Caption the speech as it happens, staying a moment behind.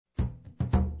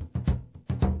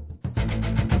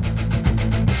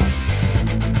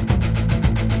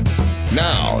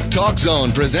Talk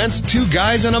Zone presents Two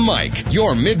Guys and a Mic,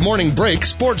 your mid-morning break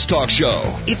sports talk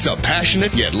show. It's a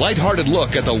passionate yet lighthearted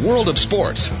look at the world of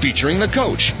sports, featuring the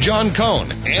coach, John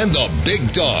Cohn, and the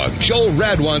Bigg Dogg, Joel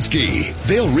Radwanski.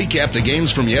 They'll recap the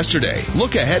games from yesterday,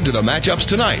 look ahead to the matchups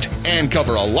tonight, and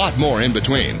cover a lot more in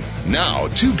between. Now,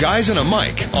 Two Guys and a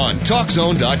Mic on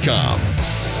TalkZone.com.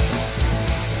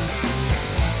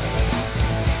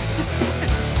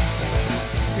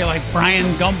 I feel like Brian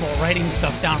Gumbel writing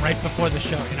stuff down right before the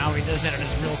show. You know, he does that in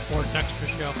his Real Sports Extra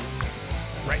show.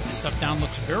 Writing stuff down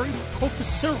looks very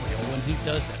professorial when he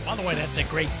does that. By the way, that's a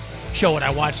great show. And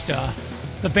I watched the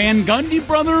Van Gundy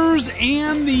brothers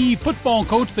and the football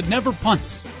coach that never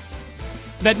punts.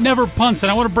 And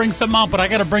I want to bring something out, but I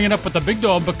got to bring it up with the Bigg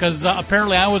Dogg because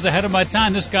apparently I was ahead of my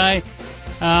time. This guy,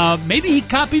 maybe he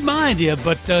copied my idea,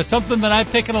 but something that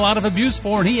I've taken a lot of abuse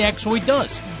for, and he actually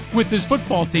does with his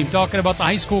football team. Talking about the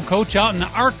high school coach out in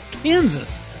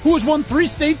Arkansas who has won 3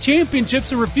 state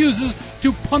championships and refuses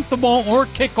to punt the ball or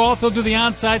kick off. He'll do the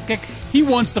onside kick. He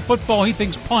wants the football. He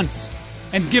thinks punts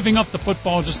and giving up the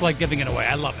football just like giving it away.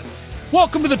 I love it.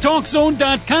 Welcome to the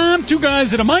TalkZone.com. Two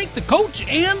guys and a mic, the coach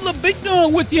and the Bigg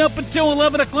Dogg with you up until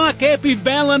 11 o'clock. Happy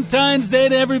Valentine's Day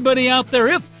to everybody out there.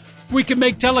 If we can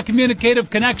make telecommunicative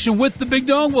connection with the Bigg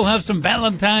Dogg, we'll have some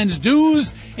Valentine's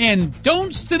do's and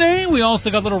don'ts today. We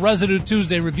also got a little Residue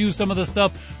Tuesday review, some of the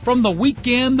stuff from the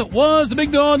weekend that was the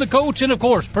Bigg Dogg, the coach, and, of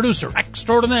course, producer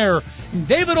extraordinaire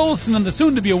David Olson and the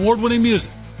soon-to-be award-winning music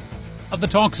of the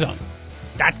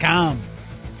TalkZone.com.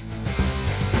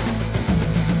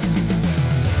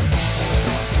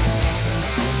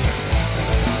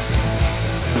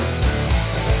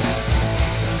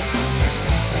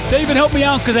 David, help me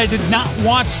out because I did not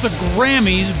watch the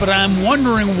Grammys, but I'm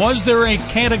wondering, was there a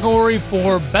category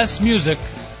for best music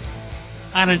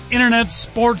on an internet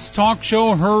sports talk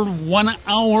show heard 1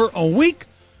 hour a week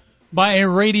by a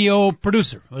radio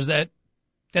producer? Did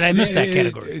I miss that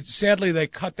category? Sadly, they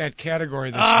cut that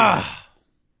category this year.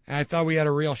 And I thought we had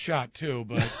a real shot, too,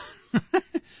 but...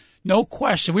 No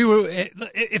question.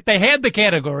 If they had the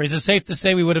categories, is it safe to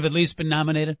say we would have at least been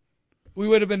nominated? We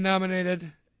would have been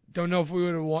nominated. Don't know if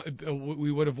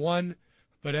we would have won,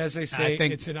 but as they say,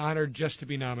 it's an honor just to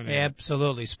be nominated.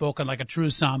 Absolutely. Spoken like a true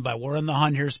soundbite. We're in the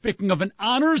hunt here. Speaking of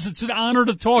honors, it's an honor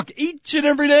to talk each and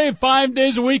every day, 5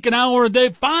 days a week, an hour a day,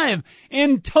 5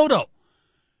 in toto,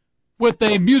 with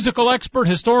a musical expert,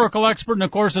 historical expert, and,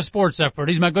 of course, a sports expert.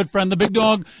 He's my good friend, the Bigg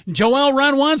Dogg, Joel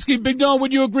Radwanski. Bigg Dogg,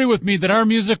 would you agree with me that our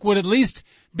music would at least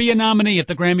be a nominee if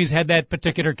the Grammys had that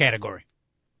particular category?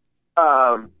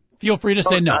 Feel free to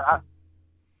say no.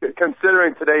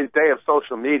 Considering today's day of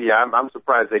social media, I'm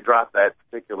surprised they dropped that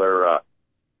particular.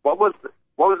 What was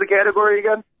the category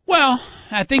again? Well,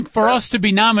 I think for us to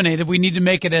be nominated, we need to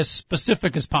make it as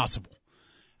specific as possible.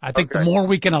 I think the more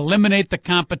we can eliminate the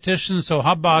competition. So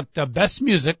how about best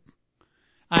music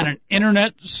on an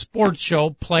internet sports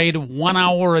show played 1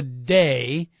 hour a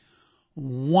day,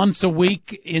 once a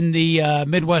week in the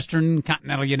Midwestern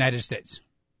continental United States?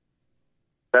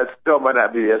 That still might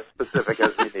not be as specific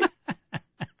as we need.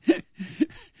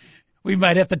 We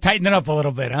might have to tighten it up a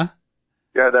little bit, huh?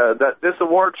 Yeah, this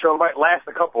award show might last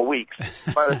a couple of weeks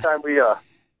by the time we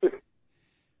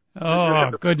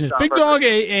Oh, goodness. Bigg Dogg,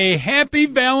 a happy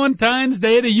Valentine's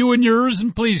Day to you and yours,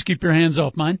 and please keep your hands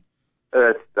off mine.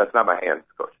 That's not my hands,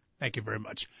 Coach. Thank you very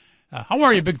much. How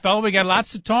are you, big fella? We got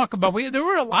lots to talk about. There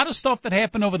were a lot of stuff that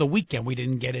happened over the weekend we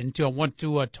didn't get into. I want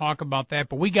to talk about that,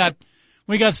 but we got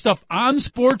stuff on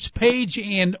sports page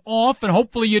and off, and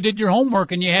hopefully you did your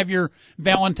homework and you have your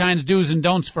Valentine's do's and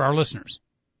don'ts for our listeners.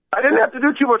 I didn't have to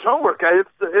do too much homework.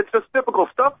 It's just typical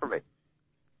stuff for me.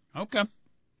 Okay.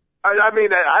 I mean,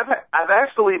 I've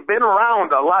actually been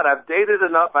around a lot. I've dated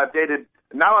enough.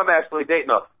 Now I'm actually dating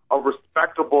a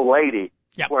respectable lady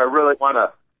where I really want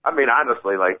to, I mean,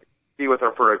 honestly, like, be with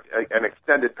her for an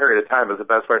extended period of time is the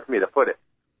best way for me to put it.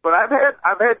 But I've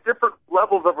had different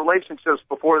levels of relationships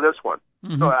before this one,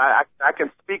 so I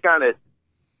can speak on it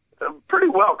pretty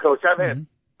well, Coach. I've had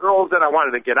girls that I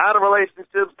wanted to get out of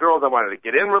relationships, girls I wanted to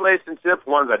get in relationships,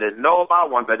 ones I didn't know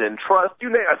about, ones I didn't trust. You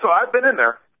name it. So I've been in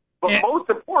there. But most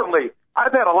importantly,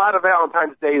 I've had a lot of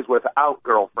Valentine's days without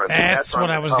girlfriends. That's what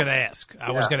I was going to ask.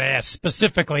 I was going to ask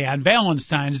specifically on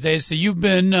Valentine's Day. So you've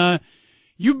been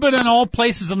in all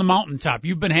places on the mountaintop.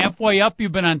 You've been halfway up,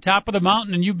 you've been on top of the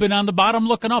mountain, and you've been on the bottom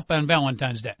looking up on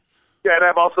Valentine's Day. Yeah, and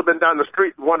I've also been down the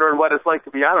street wondering what it's like to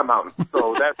be on a mountain.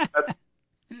 So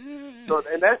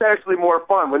and that's actually more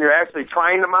fun when you're actually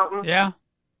trying to mountain. Yeah.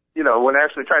 You know, when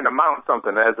actually trying to mount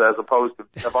something as opposed to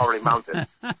have already mounted.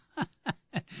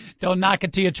 Don't knock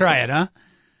it till you try it, huh?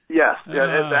 Yes.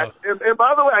 Yeah, exactly. And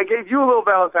by the way, I gave you a little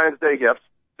Valentine's Day gift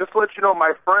just to let you know,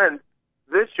 my friend,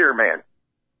 this year, man.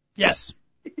 Yes.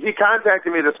 He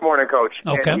contacted me this morning, Coach,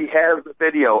 okay. And he has the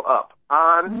video up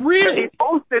on. Really? He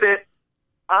posted it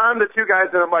on the Two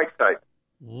Guys and a Mic site.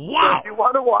 Wow. So if you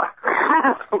want to watch,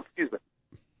 excuse me.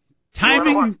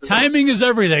 Timing is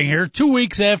everything here. 2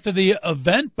 weeks after the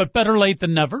event, but better late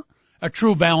than never. A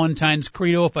true Valentine's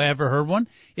credo, if I ever heard one.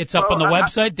 It's up on the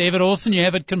website. David Olson, you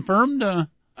have it confirmed?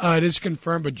 It is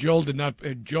confirmed, but Joel did not.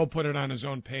 Joel put it on his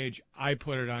own page. I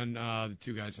put it on the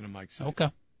Two Guys and a Mic site. Okay.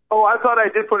 Oh, I thought I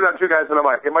did put it on Two Guys and a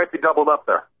Mic. It might be doubled up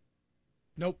there.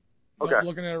 Nope. Okay. I'm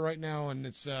looking at it right now, and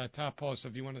it's top post.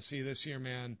 If you want to see this here,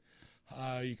 man,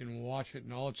 you can watch it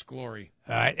in all its glory.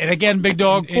 All right. And again, Bigg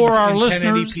Dogg, for our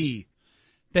listeners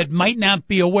that might not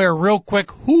be aware, real quick,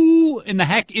 who in the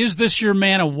heck is this year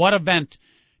man, and what event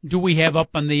do we have up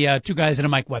on the Two Guys and a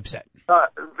Mic website?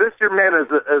 This year man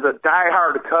is a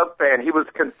diehard Cub fan. He was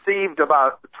conceived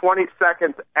about 20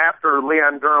 seconds after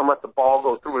Leon Durham let the ball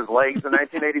go through his legs in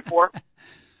 1984.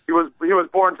 He was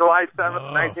born July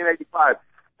 7th, 1985.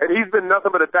 And he's been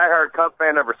nothing but a diehard Cub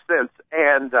fan ever since.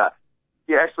 And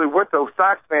he actually went to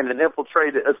Sox Fan and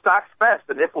infiltrated Sox Fest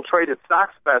and infiltrated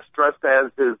Sox Fest dressed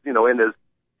as his,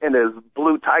 in his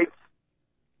blue tights,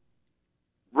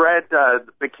 red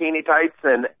bikini tights,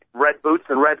 and red boots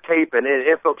and red cape, and it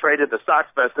infiltrated the Sox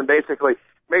Fest and basically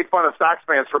made fun of Sox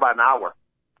fans for about an hour.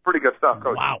 Pretty good stuff,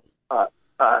 Coach. Wow.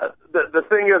 The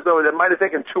thing is, though, it might have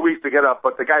taken 2 weeks to get up,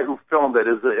 but the guy who filmed it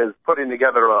is putting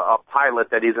together a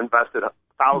pilot that he's invested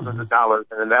thousands of dollars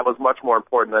in, and that was much more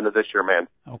important than the This Year Man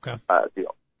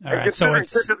deal. All right, so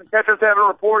pitchers and catchers haven't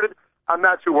reported, I'm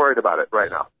not too worried about it right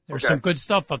now. There's some good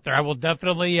stuff up there. I will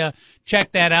definitely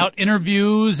check that out.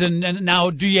 Interviews, and now,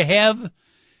 do you have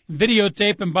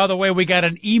videotape? And by the way, we got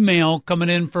an email coming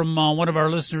in from one of our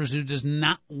listeners who does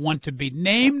not want to be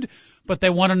named, but they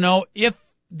want to know if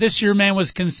This Year Man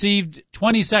was conceived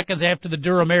 20 seconds after the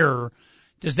Durham error.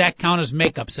 Does that count as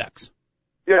makeup sex?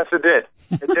 Yes, it did.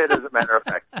 It did, as a matter of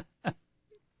fact.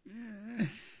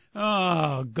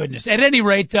 Oh, goodness. At any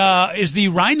rate, is the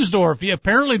Reinsdorf,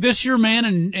 apparently This Year Man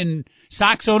and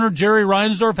Sox owner Jerry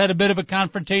Reinsdorf had a bit of a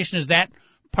confrontation. Is that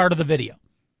part of the video?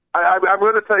 I'm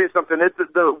going to tell you something. It's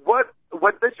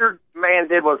what This Year Man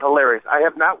did was hilarious. I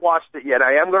have not watched it yet.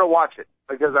 I am going to watch it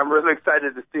because I'm really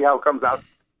excited to see how it comes out.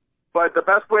 But the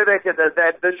best way that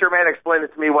This Year Man explained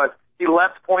it to me was he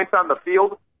left points on the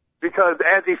field because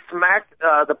as he smacked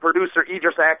the producer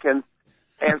Idris Atkins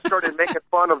and started making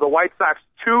fun of the White Sox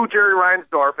to Jerry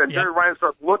Reinsdorf, and Jerry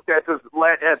Reinsdorf looked at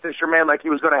This Year Man like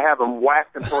he was going to have him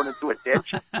whacked and thrown into a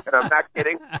ditch. And I'm not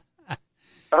kidding.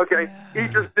 Okay, he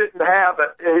just didn't have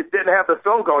the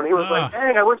film going. He was like,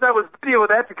 "Dang, I wish I was video of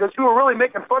that because you were really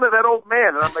making fun of that old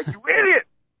man." And I'm like, "You idiot!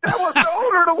 That was the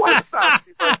owner of the White Sox."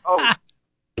 He's like, "Oh."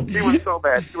 He was so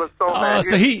mad. He was so mad.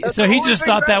 So he just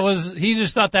thought that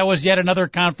was yet another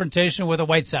confrontation with a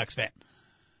White Sox fan.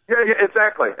 Yeah,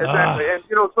 exactly. And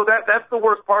so that's the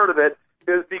worst part of it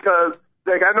is because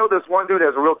like I know this one dude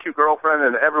has a real cute girlfriend,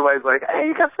 and everybody's like, "Hey,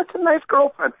 you got such a nice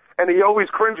girlfriend," and he always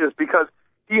cringes because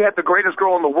he had the greatest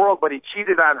girl in the world, but he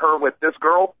cheated on her with this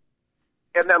girl,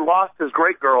 and then lost his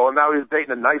great girl, and now he's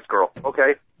dating a nice girl.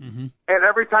 Okay, and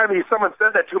every time someone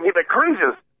said that to him, he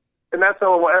cringes. And that's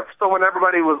so when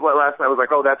everybody was last night, I was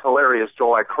like, "Oh, that's hilarious,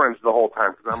 Joel." I cringed the whole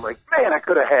time because I'm like, "Man, I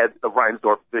could have had the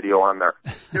Reinsdorf video on there."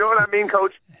 You know what I mean,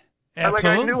 Coach?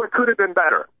 Absolutely. I knew it could have been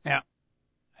better. Yeah.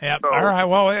 So, all right.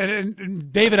 Well,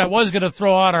 and David, I was going to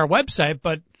throw out our website,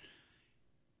 but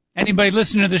anybody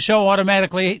listening to the show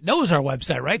automatically knows our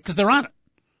website, right? Because they're on it.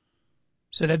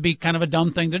 So that'd be kind of a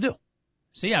dumb thing to do.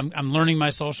 See, I'm learning my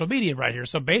social media right here.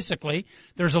 So basically,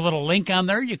 there's a little link on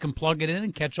there. You can plug it in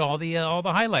and catch all the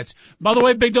highlights. By the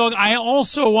way, Bigg Dogg, I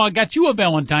also got you a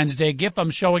Valentine's Day gift. I'm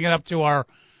showing it up to our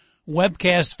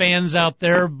webcast fans out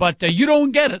there, but you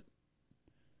don't get it.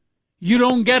 You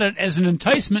don't get it as an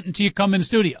enticement until you come in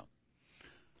studio.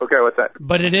 Okay, what's that?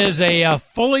 But it is a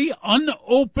fully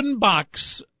unopened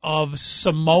box of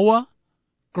Samoa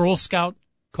Girl Scout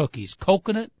cookies,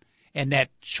 coconut, and that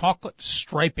chocolate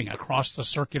striping across the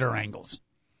circular angles.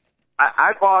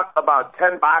 I bought about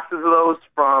 10 boxes of those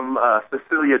from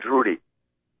Cecilia Drudy,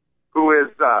 who is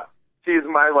she's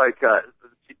my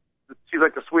she's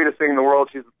like the sweetest thing in the world.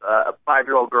 She's a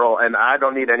 5-year-old girl, and I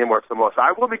don't need any more Samoa. So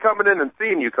I will be coming in and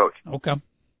seeing you, Coach. Okay.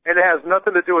 And it has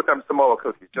nothing to do with them Samoa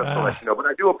cookies, just to let you know. But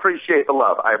I do appreciate the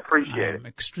love. I appreciate it. I'm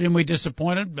extremely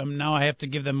disappointed. Now I have to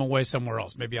give them away somewhere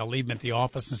else. Maybe I'll leave them at the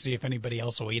office and see if anybody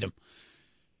else will eat them.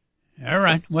 All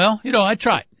right. Well, I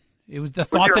tried. It was the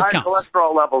thought that counts. With your high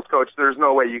cholesterol levels, Coach, there's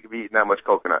no way you could be eating that much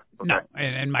coconut. Okay? No,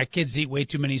 and my kids eat way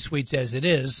too many sweets as it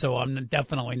is, so I'm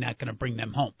definitely not going to bring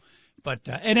them home. But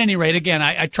at any rate, again,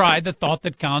 I tried the thought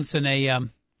that counts, and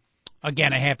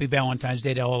again, a happy Valentine's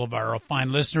Day to all of our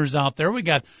fine listeners out there. We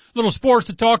got little sports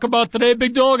to talk about today,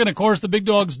 Big Dog, and of course the Big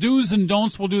Dog's do's and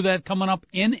don'ts. We'll do that coming up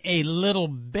in a little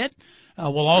bit.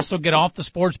 We'll also get off the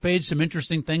sports page, some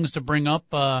interesting things to bring up.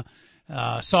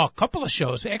 Saw a couple of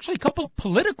shows, actually a couple of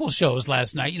political shows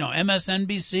last night,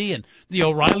 MSNBC and the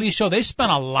O'Reilly Show. They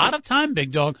spent a lot of time,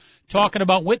 Big Dog, talking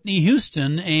about Whitney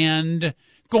Houston and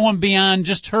going beyond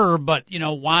just her, but,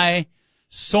 why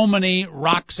so many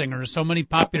rock singers, so many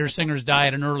popular singers die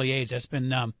at an early age. That's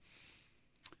been,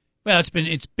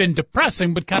 it's been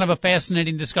depressing, but kind of a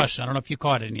fascinating discussion. I don't know if you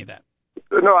caught any of that.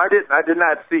 No, I didn't. I did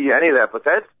not see any of that, but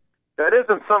that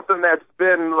isn't something that's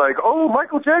been like, oh,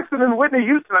 Michael Jackson and Whitney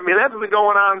Houston. I mean, that's been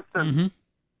going on since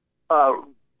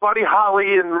Buddy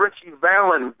Holly and Richie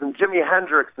Valens and Jimi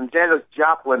Hendrix and Janis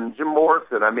Joplin and Jim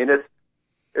Morrison. I mean, it's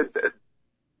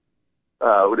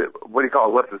what do you call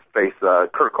it? What's his face?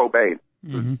 Kurt Cobain.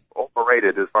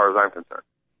 Overrated as far as I'm concerned.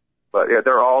 But yeah,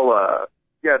 they're all, I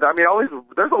mean, all these,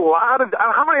 there's a lot of,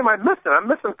 how many am I missing? I'm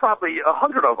missing probably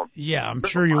 100 of them. Yeah, I'm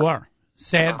sure you are.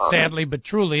 Sadly, but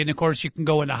truly. And of course, you can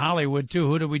go into Hollywood too.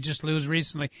 Who did we just lose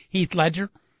recently? Heath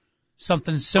Ledger.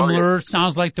 Something similar.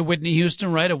 Sounds like to Whitney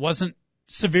Houston, right? It wasn't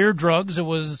severe drugs. It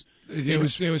was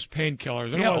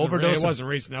painkillers. Yeah, overdose. It wasn't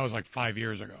recent. That was like 5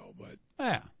 years ago.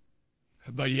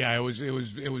 But yeah, it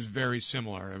was very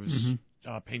similar. It was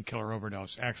painkiller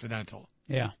overdose, accidental.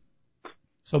 Yeah.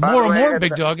 So more and more,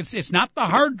 Big Dog. It's not the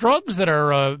hard drugs that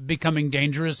are becoming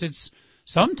dangerous. It's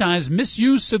sometimes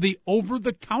misuse of the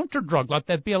over-the-counter drug. Let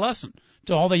that be a lesson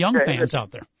to all the young fans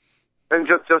out there. And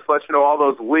just let you know, all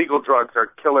those legal drugs are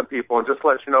killing people. And just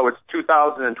let you know, it's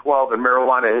 2012, and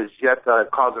marijuana has yet to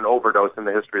cause an overdose in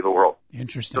the history of the world.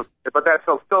 Interesting. But that's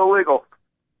still illegal.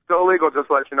 Still illegal, just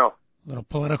to let you know. A little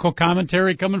political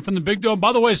commentary coming from the Big Dog.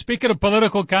 By the way, speaking of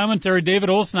political commentary, David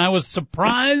Olson, I was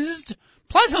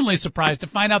pleasantly surprised to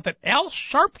find out that Al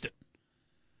Sharpton,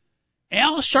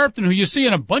 who you see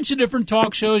in a bunch of different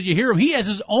talk shows, you hear him, he has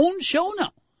his own show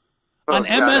now on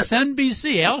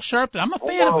MSNBC. Al Sharpton, I'm a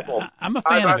fan of Al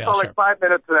Sharpton. I saw like 5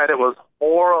 minutes of that. It was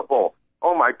horrible.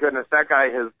 Oh my goodness, that guy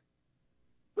he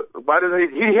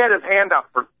had his hand up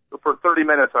for 30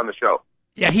 minutes on the show.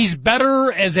 Yeah, he's better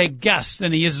as a guest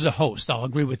than he is as a host. I'll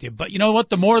agree with you. But you know what?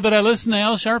 The more that I listen to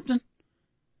Al Sharpton,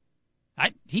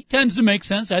 he tends to make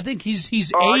sense. I think he's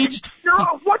aged.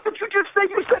 What did you just say?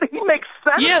 You said he makes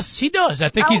sense? Yes, he does. I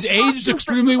think he's aged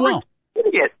extremely well.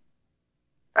 Idiot.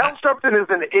 Al Sharpton is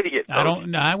an idiot.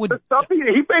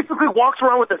 He basically walks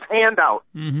around with his hand out,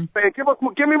 saying,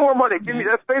 "Give me more money. Give me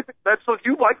that's basic. That's what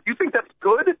you like. You think that's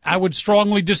good?" I would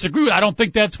strongly disagree. I don't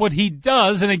think that's what he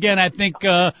does. And again, I think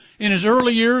in his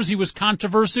early years he was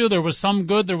controversial. There was some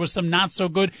good, there was some not so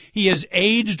good. He has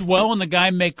aged well, and the guy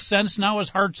makes sense now. His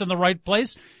heart's in the right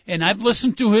place. And I've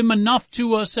listened to him enough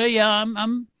to say,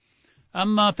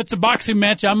 if it's a boxing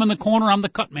match, I'm in the corner. I'm the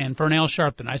cut man for an Al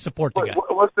Sharpton. I support the guy.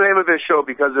 What's the name of his show?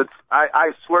 Because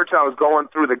I swear to you, I was going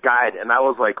through the guide and I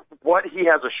was like, what? He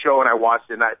has a show, and I watched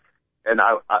it, and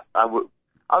I was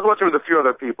watching with a few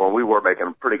other people, and we were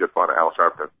making pretty good fun of Al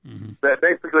Sharpton. That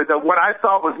basically, what I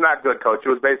thought was not good, Coach, it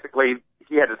was basically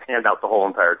he had his hand out the whole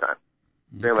entire time.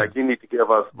 Saying like, you need to give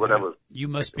us whatever. You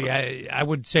must be. I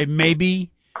would say maybe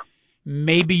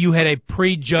you had a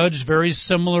prejudged, very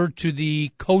similar to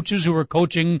the coaches who were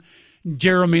coaching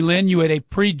Jeremy Lin. You had a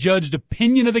prejudged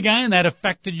opinion of the guy, and that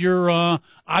affected your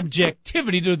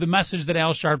objectivity to the message that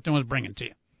Al Sharpton was bringing to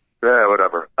you. Yeah,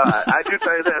 whatever. I do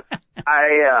say this.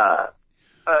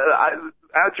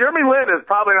 Jeremy Lin is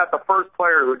probably not the first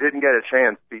player who didn't get a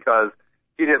chance because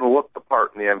he didn't look the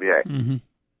part in the NBA.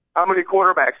 How many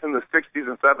quarterbacks in the 60s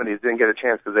and 70s didn't get a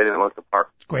chance because they didn't look the part?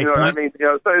 Great point. What I mean?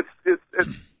 So it's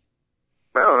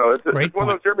I don't know. It's one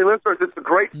of those Jeremy Lin stories. It's a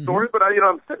great story, but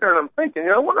I'm sitting there and I'm thinking,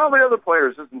 what all the other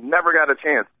players just never got a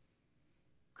chance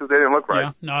because they didn't look right.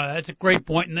 Yeah, no, that's a great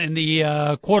point. In the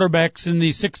quarterbacks in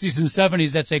the 60s and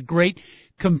 70s, that's a great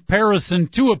comparison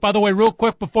to it. By the way, real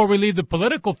quick before we leave the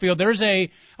political field, I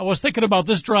was thinking about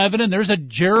this driving in. There's a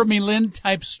Jeremy Lin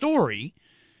type story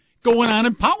going on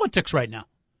in politics right now.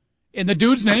 And the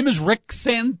dude's name is Rick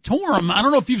Santorum. I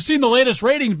don't know if you've seen the latest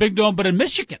ratings, Big Dog, but in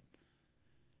Michigan,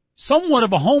 somewhat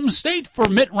of a home state for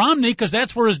Mitt Romney because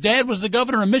that's where his dad was the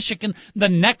governor of Michigan. The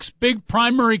next big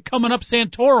primary coming up,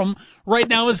 Santorum, right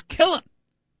now is killing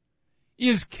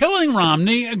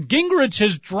Romney. Gingrich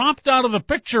has dropped out of the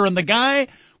picture, and the guy,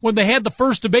 when they had the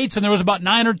first debates and there was about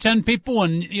 9 or 10 people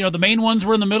and, the main ones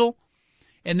were in the middle,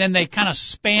 and then they kind of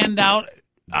spanned out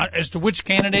as to which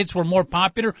candidates were more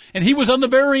popular, and he was on the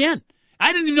very end.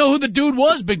 I didn't even know who the dude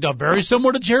was, Big Dog. Very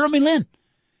similar to Jeremy Lin.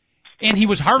 And he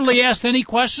was hardly asked any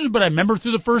questions, but I remember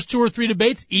through the first 2 or 3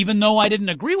 debates, even though I didn't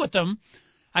agree with them,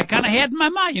 I kind of had in my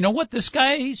mind, you know what, this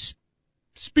guy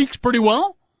speaks pretty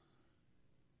well.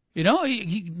 You know,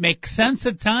 he makes sense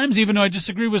at times, even though I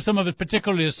disagree with some of it,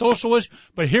 particularly the socialist.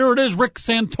 But here it is, Rick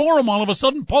Santorum all of a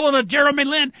sudden pulling a Jeremy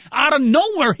Lin out of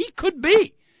nowhere. He could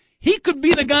be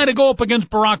the guy to go up against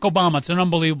Barack Obama. It's an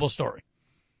unbelievable story.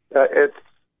 It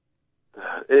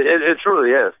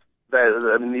truly is.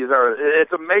 I mean,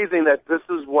 it's amazing that this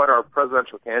is what our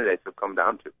presidential candidates have come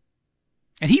down to.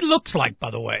 And he looks like,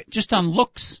 by the way, just on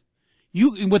looks,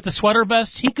 with the sweater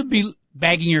vest, he could be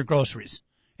bagging your groceries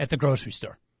at the grocery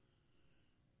store.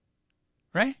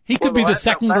 Right? He could be the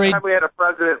second grade. Last time we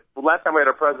had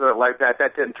a president like that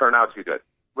didn't turn out too good.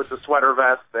 With the sweater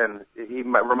vest, and he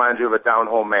reminds you of a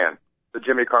down-home man. The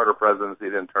Jimmy Carter presidency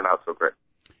didn't turn out so great.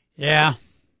 Yeah.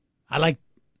 I like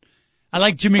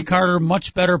Jimmy Carter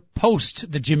much better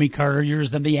post the Jimmy Carter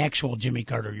years than the actual Jimmy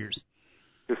Carter years.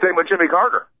 The same with Jimmy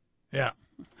Carter. Yeah.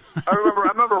 I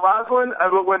remember Rosalind,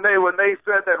 when they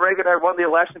said that Reagan had won the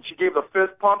election, she gave a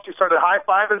fist pump. She started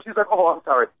high-fiving. She's like, "Oh, I'm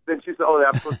sorry." Then she said, "Oh,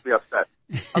 I'm supposed to be upset."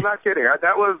 I'm not kidding. I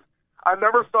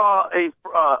never saw a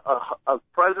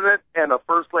president and a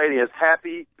first lady as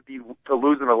happy to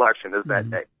lose an election as that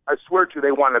day. I swear to you,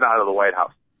 they wanted out of the White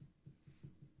House.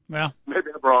 Well,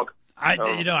 maybe I'm wrong.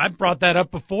 I brought that up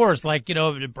before. It's like,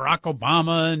 Barack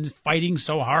Obama and fighting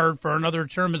so hard for another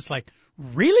term. It's like,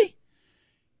 really?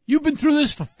 You've been through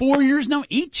this for 4 years now,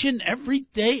 each and every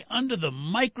day under the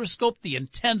microscope, the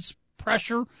intense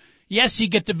pressure. Yes, you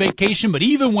get to vacation, but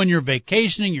even when you're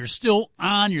vacationing, you're still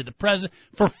on. You're the president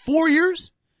for 4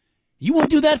 years. You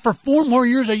want to do that for 4 more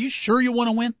years? Are you sure you want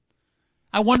to win?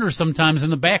 I wonder sometimes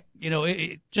in the back,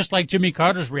 just like Jimmy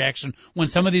Carter's reaction, when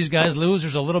some of these guys lose,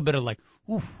 there's a little bit of like,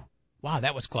 ooh, wow,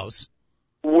 that was close.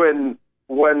 When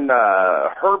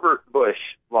Herbert Bush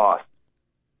lost,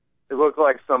 it looked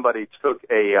like somebody took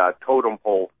a totem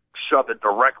pole, shoved it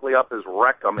directly up his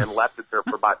rectum, and left it there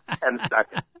for about 10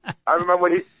 seconds. I remember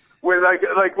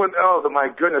my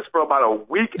goodness, for about a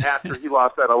week after he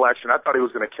lost that election, I thought he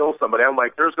was going to kill somebody. I'm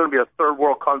like, there's going to be a third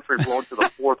world country blown to the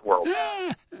fourth world.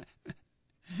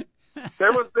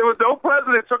 There was no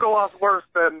president took a loss worse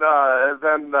than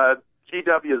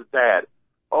GW's dad.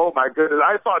 Oh my goodness,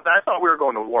 I thought we were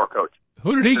going to war, Coach.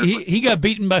 Who did he got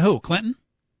beaten by who? Clinton?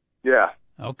 Yeah.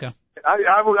 Okay.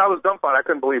 I was dumbfounded. I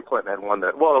couldn't believe Clinton had won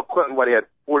that. Well, Clinton, he had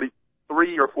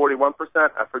 43 or 41%.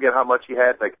 I forget how much he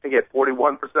had. I think he had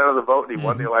 41% of the vote, and he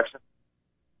won the election.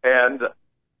 And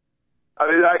I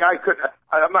mean,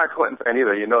 I'm not a Clinton fan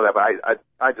either. You know that, but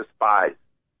I despise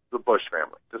the Bush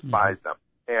family. Despise them.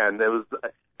 And it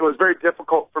was very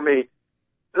difficult for me.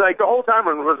 Like the whole time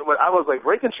when I was like,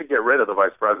 Reagan should get rid of the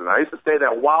vice president. I used to say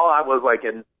that while I was like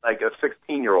a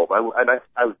 16-year-old. I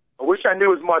wish I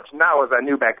knew as much now as I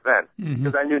knew back then,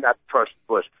 because I knew not to trust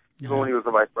Bush even when he was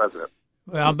the vice president.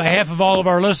 Well, on behalf of all of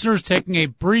our listeners taking a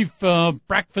brief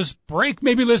breakfast break,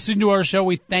 maybe listening to our show,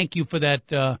 we thank you for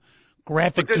that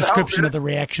graphic description of the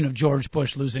reaction of George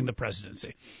Bush losing the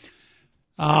presidency.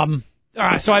 All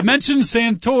right, so I mentioned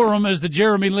Santorum as the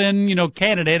Jeremy Lin,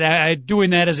 candidate. I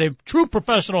doing that as a true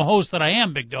professional host that I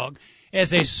am, Bigg Dogg,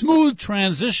 as a smooth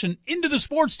transition into the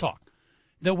sports talk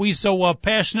that we so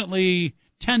passionately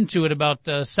tend to at about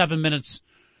 7 minutes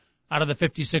out of the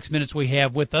 56 minutes we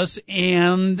have with us.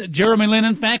 And Jeremy Lin,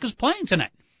 in fact, is playing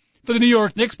tonight for the New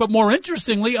York Knicks. But more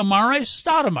interestingly, Amare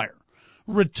Stoudemire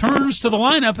returns to the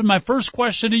lineup. And my first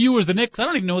question to you is the Knicks. I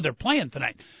don't even know who they're playing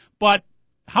tonight. But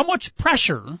how much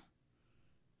pressure,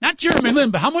 not Jeremy Lin,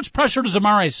 but how much pressure does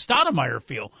Amare Stoudemire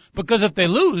feel? Because if they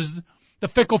lose, the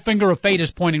fickle finger of fate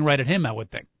is pointing right at him, I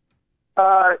would think.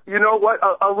 You know what?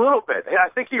 A little bit. I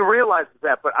think he realizes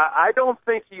that, but I don't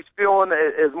think he's feeling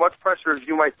as much pressure as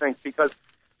you might think, because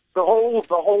the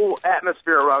whole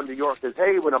atmosphere around New York is,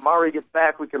 hey, when Amari gets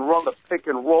back, we can run the pick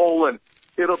and roll, and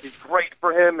it'll be great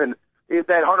for him, and that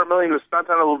 $100 million he was spent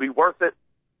on it will be worth it.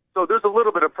 So there's a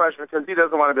little bit of pressure because he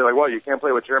doesn't want to be like, well, you can't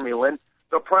play with Jeremy Lin.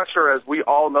 The pressure, as we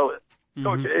all know it.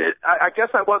 Coach, I guess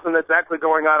I wasn't exactly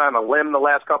going on a limb the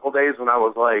last couple of days when I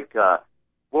was like,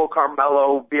 will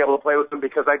Carmelo be able to play with him?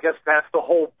 Because I guess that's the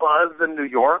whole buzz in New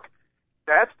York.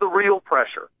 That's the real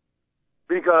pressure.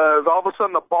 Because all of a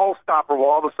sudden the ball stopper will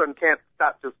all of a sudden can't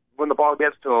stop. Just when the ball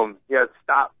gets to him, he has to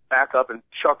stop, back up, and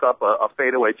chuck up a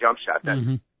fadeaway jump shot.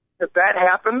 If that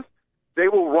happens, they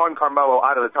will run Carmelo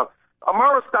out of the tunnel.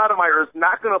 Amare Stoudemire is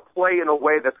not going to play in a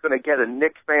way that's going to get a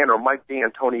Knicks fan or Mike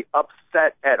D'Antoni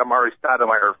upset at Amare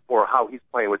Stoudemire for how he's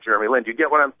playing with Jeremy Lin. Do you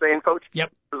get what I'm saying, Coach?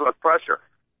 Yep. There's less pressure.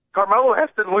 Carmelo has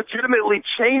to legitimately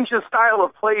change his style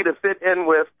of play to fit in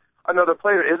with another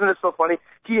player. Isn't it so funny?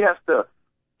 He has to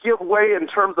give way in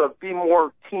terms of being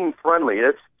more team friendly.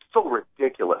 It's so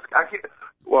ridiculous.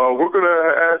 Well, we're going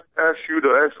to ask you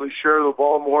to actually share the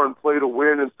ball more and play to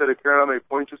win instead of caring how many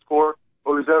points you score.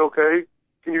 Oh, is that okay?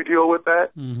 Can you deal with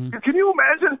that? Mm-hmm. Can you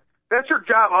imagine? That's your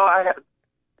job.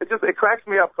 It cracks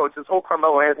me up, Coach. This whole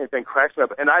Carmelo Anthony thing cracks me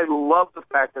up. And I love the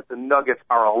fact that the Nuggets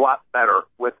are a lot better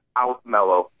without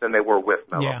Melo than they were with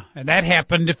Melo. Yeah, and that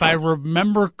happened, if I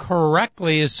remember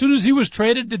correctly, as soon as he was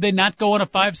traded, did they not go on a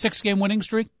 5-6 game winning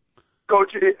streak?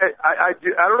 Coach, I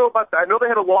don't know about that. I know they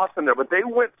had a loss in there, but they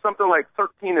went something like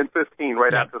 13-15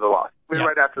 right after the loss,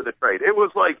 right after the trade. It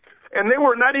was like, and they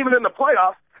were not even in the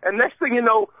playoffs. And next thing you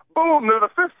know, boom, they're the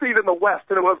 5th seed in the West,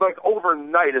 and it was like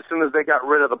overnight as soon as they got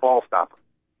rid of the ball stopper.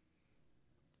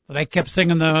 Well, they kept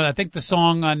singing I think the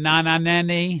song Na Na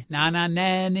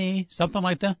Nanny, something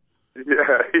like that.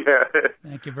 Yeah.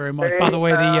 Thank you very much. By the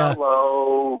way,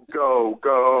 go.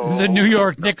 The New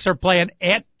York Knicks are playing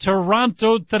at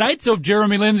Toronto tonight, so if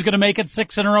Jeremy Lin's going to make it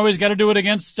 6 in a row, he's got to do it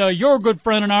against your good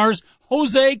friend and ours,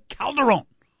 Jose Calderon.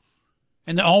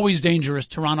 And the always dangerous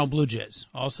Toronto Blue Jays,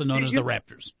 also known as the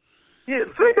Raptors. Yeah,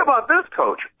 think about this,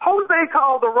 Coach. Jose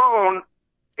Calderon,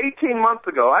 18 months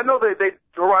ago, I know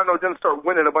Toronto didn't start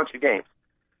winning a bunch of games,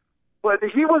 but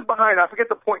he was behind, I forget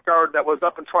the point guard that was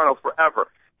up in Toronto forever.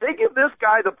 They give this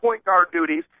guy the point guard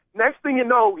duties. Next thing you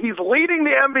know, he's leading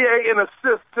the NBA in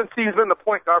assists since he's been the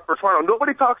point guard for Toronto.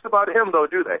 Nobody talks about him, though,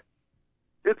 do they?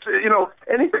 It's,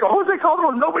 anything. Jose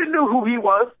Calderon, nobody knew who he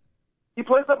was. He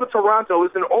plays up in Toronto.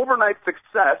 It's an overnight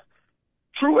success.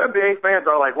 True NBA fans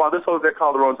are like, wow, this Jose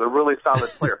Calderon's a really solid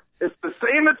player. It's the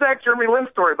same exact Jeremy Lin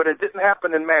story, but it didn't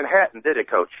happen in Manhattan, did it,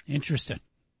 Coach? Interesting.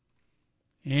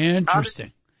 He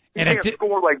can't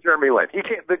score like Jeremy Lin. He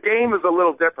can't. The game is a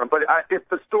little different, but if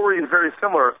the story is very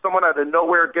similar, if someone out of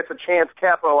nowhere gets a chance,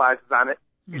 capitalizes on it,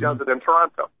 he does it in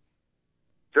Toronto.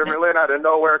 Jeremy Lin out of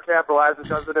nowhere capitalizes,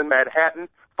 does it in Manhattan.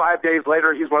 5 days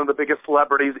later, he's one of the biggest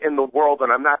celebrities in the world,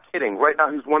 and I'm not kidding. Right now,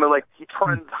 he's he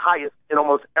trends highest in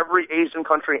almost every Asian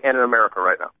country and in America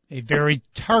right now. A very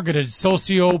targeted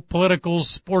socio-political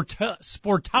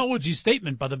sportology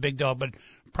statement by the Bigg Dogg, but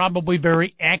probably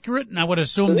very accurate, and I would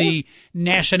assume the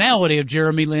nationality of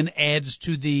Jeremy Lin adds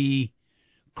to the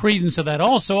credence of that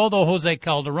also, although Jose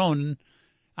Calderon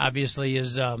obviously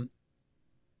is, I'm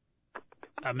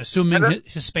assuming,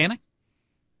 Hispanic?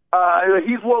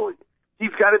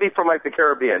 He's got to be from like the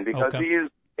Caribbean because he's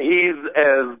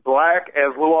as black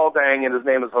as Luol Deng, and his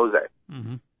name is Jose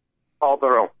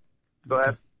Calderon.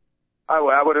 So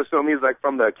I would assume he's like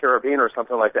from the Caribbean or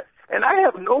something like that. And I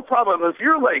have no problem if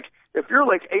you're like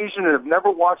Asian and have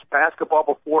never watched basketball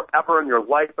before ever in your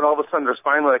life, and all of a sudden there's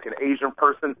finally like an Asian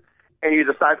person, and you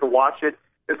decide to watch it.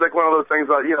 It's like one of those things.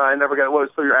 I never got. Well,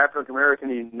 so you're African American,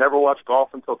 you never watched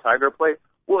golf until Tiger played.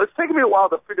 Well, it's taken me a while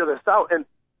to figure this out, and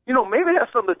maybe it has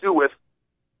something to do with.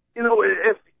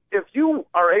 If you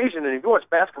are Asian and if you watch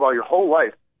basketball your whole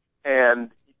life and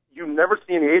you never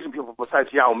see any Asian people besides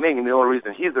Yao Ming, and the only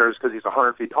reason he's there is because he's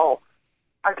 100 feet tall,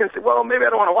 I can say, well, maybe I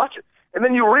don't want to watch it. And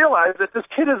then you realize that this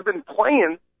kid has been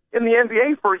playing in the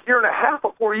NBA for a year and a half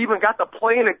before he even got to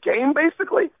play in a game,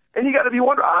 basically. And you got to be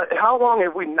wondering, how long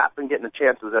have we not been getting the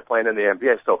chances at playing in the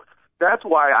NBA? So that's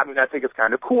why, I think it's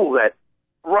kind of cool that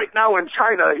right now in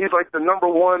China, he's like the number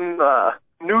one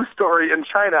news story in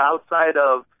China outside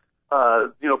of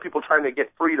people trying to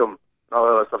get freedom and all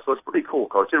that other stuff. So it's pretty cool,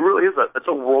 Coach. It really is it's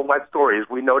a worldwide story, as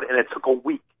we know it, and it took a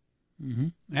week. Mm-hmm.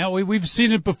 Now, we've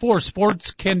seen it before.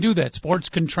 Sports can do that. Sports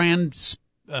can transcend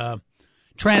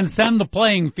the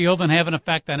playing field and have an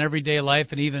effect on everyday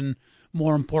life, and even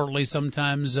more importantly,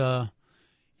 sometimes, the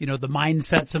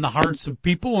mindsets and the hearts of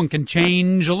people, and can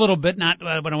change a little bit. Not,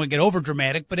 I don't want to get over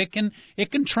dramatic, but it can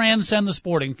transcend the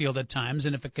sporting field at times.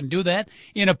 And if it can do that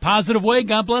in a positive way,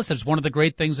 God bless it. It's one of the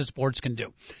great things that sports can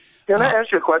do. Can I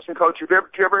ask you a question, Coach? Did you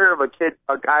ever hear of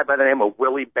a guy by the name of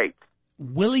Willie Bates?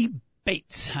 Willie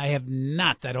Bates. I have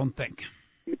not, I don't think.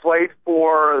 He played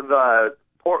for the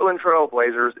Portland Trail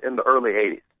Blazers in the early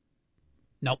 80s.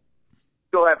 Nope.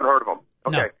 Still haven't heard of him.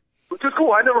 Okay. No. Which is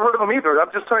cool. I never heard of him either.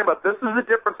 I'm just talking about this is the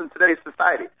difference in today's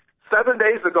society. 7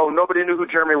 days ago, nobody knew who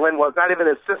Jeremy Lin was. Not even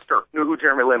his sister knew who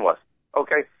Jeremy Lin was.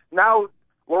 Okay? Now,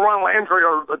 Laurent Landry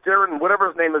or Darren, whatever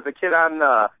his name is, the kid on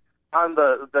the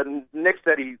Knicks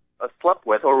that he slept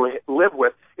with or lived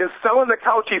with, is selling the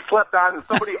couch he slept on, and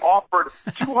somebody offered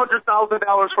 $200,000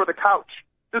 for the couch.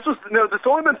 It's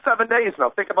only been 7 days now.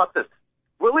 Think about this.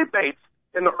 Willie Bates,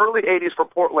 in the early 80s for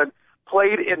Portland,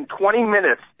 played in 20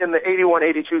 minutes in the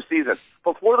 81-82 season.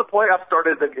 Before the playoffs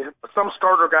started, some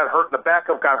starter got hurt and the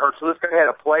backup got hurt, so this guy had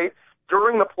to play.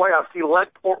 During the playoffs, he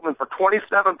led Portland for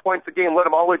 27 points a game, led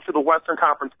them all the way to the Western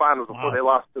Conference Finals before they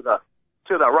lost to the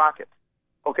Rockets.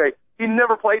 Okay, he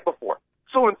never played before.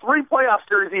 So in 3 playoff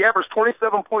series, he averaged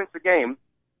 27 points a game.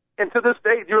 And to this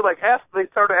day, they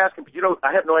started asking,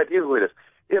 I have no idea who it is.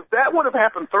 If that would have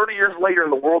happened 30 years later in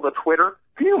the world of Twitter,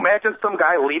 can you imagine some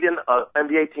guy leading an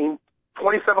NBA team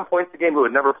 27 points a game who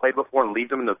had never played before and lead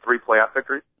them into 3 playoff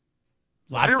victories?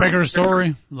 Lot bigger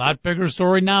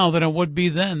story now than it would be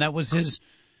then. That was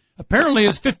apparently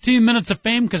his 15 minutes of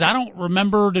fame, because I don't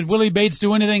remember, did Willie Bates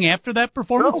do anything after that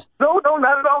performance? No,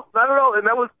 not at all. And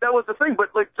that was the thing.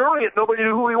 But during it, nobody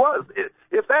knew who he was.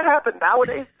 If that happened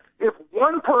nowadays, if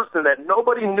one person that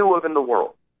nobody knew of in the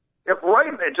world,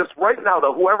 right now,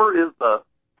 whoever is the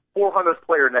 400th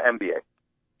player in the NBA,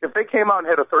 if they came out and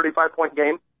had a 35-point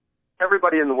game,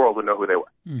 everybody in the world would know who they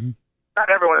were. Mm-hmm. Not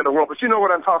everyone in the world, but you know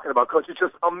what I'm talking about, Coach. It's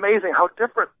just amazing how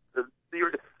different.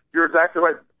 You're exactly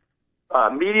right.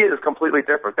 Media is completely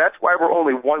different. That's why we're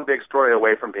only one big story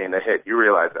away from being a hit. You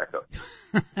realize that,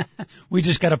 Coach. We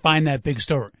just got to find that big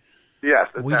story. Yes,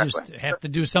 exactly. We just have to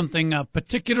do something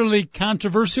particularly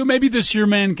controversial. Maybe this year,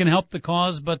 man, can help the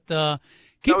cause, but keep the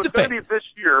faith. It's going to be this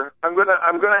year. I'm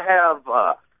gonna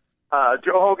have.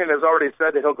 Joe Hogan has already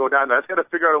said that he'll go down there. I just got to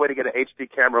figure out a way to get an HD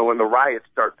camera when the riots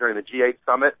start during the G8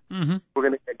 summit. Mm-hmm. We're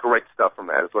going to get great stuff from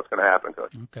that. Is what's going to happen,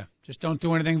 Coach. Okay, just don't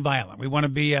do anything violent. We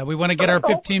want to we want to get our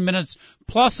 15 minutes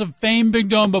plus of fame, Big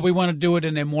Dog, but we want to do it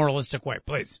in a moralistic way,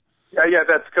 please. Yeah,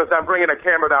 that's because I'm bringing a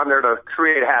camera down there to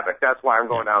create havoc. That's why I'm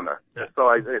going down there. Yeah. So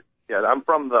I'm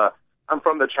from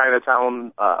the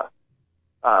Chinatown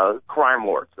crime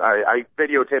lords. I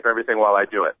videotape everything while I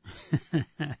do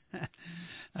it.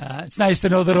 It's nice to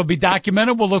know that it'll be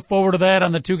documented. We'll look forward to that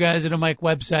on the Two Guys and a Mic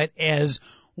website as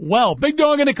well. Big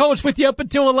Dog and the Coach with you up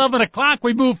until 11 o'clock.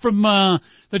 We move from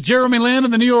the Jeremy Lin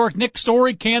and the New York Knicks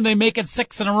story. Can they make it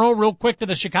 6 in a row? Real quick to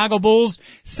the Chicago Bulls.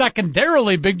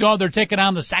 Secondarily, Big Dog, they're taking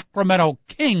on the Sacramento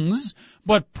Kings.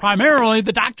 But primarily,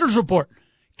 the doctor's report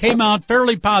came out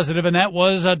fairly positive, and that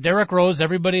was Derrick Rose.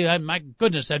 Everybody, my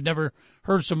goodness, I've never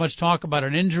heard so much talk about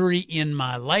an injury in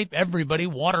my life. Everybody,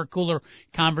 water cooler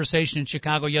conversation in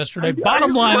Chicago yesterday.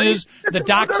 Bottom line is, the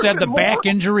doc said the back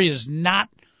injury is not,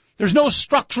 there's no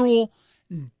structural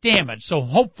damage, so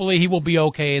hopefully he will be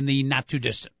okay in the not too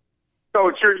distant.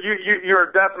 So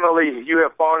you're definitely, you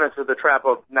have fallen into the trap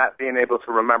of not being able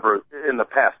to remember in the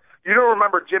past. You don't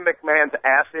remember Jim McMahon's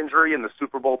ass injury in the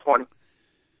Super Bowl 20?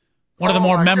 One of the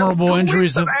more memorable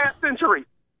injuries of ass injury.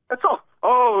 That's all.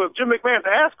 Oh, Jim McMahon's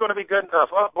ass going to be good enough.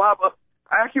 Blah, blah.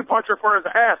 Acupuncture for his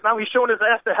ass. Now he's showing his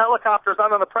ass to helicopters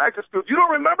out on the practice field. You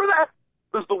don't remember that?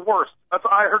 It was the worst. That's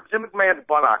I heard Jim McMahon's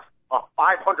buttocks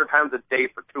 500 times a day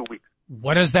for 2 weeks.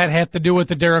 What does that have to do with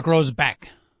the Derrick Rose back?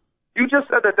 You just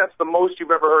said that that's the most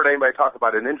you've ever heard anybody talk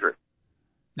about an injury.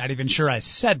 Not even sure I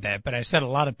said that, but I said a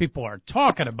lot of people are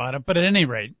talking about it. But at any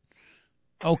rate,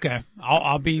 okay,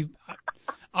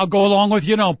 I'll go along with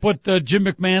put Jim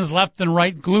McMahon's left and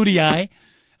right glutei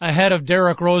ahead of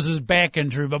Derrick Rose's back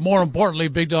injury. But more importantly,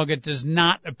 Big Dog, it does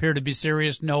not appear to be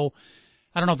serious. No,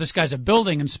 I don't know if this guy's a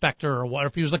building inspector or what,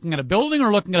 if he was looking at a building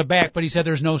or looking at a back, but he said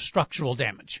there's no structural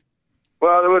damage.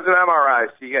 Well, there was an MRI,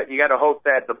 so you got to hope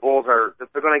that the Bulls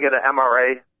if they're going to get an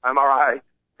MRI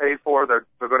paid for, they're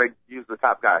going to use the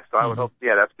top guy. So I would hope,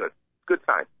 that's good. Good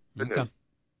sign. Good news.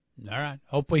 All right.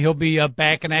 Hopefully he'll be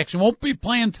back in action. Won't be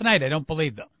playing tonight, I don't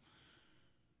believe, though.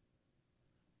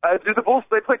 Do the Bulls,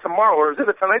 they play tomorrow, or is it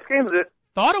a tonight's game?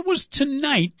 Thought it was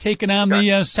tonight, taking on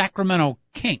the Sacramento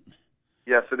Kings.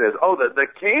 Yes, it is. Oh, the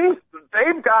Kings,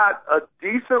 they've got a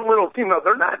decent little team. Now,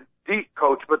 they're not deep,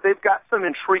 Coach, but they've got some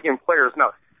intriguing players.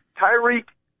 Now, Tyreek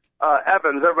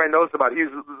Evans, everybody knows about. He's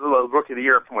the Rookie of the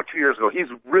Year from 2 years ago. He's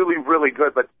really, really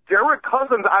good. But Derrick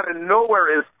Cousins out of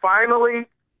nowhere is finally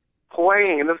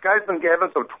playing, and this guy's been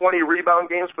having some 20 rebound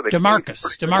games for the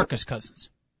DeMarcus Cousins.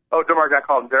 Oh, DeMarcus, I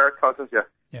call him Derrick Cousins, yeah.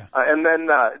 And then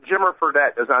Jimmer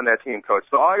Fredette is on that team, Coach.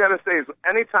 So all I got to say is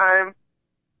anytime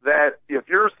that if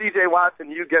you're C.J.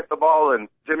 Watson, you get the ball and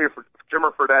Jimmer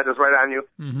Fredette is right on you,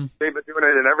 they've been doing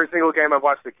it in every single game I've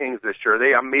watched the Kings this year.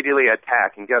 They immediately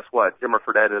attack, and guess what? Jimmer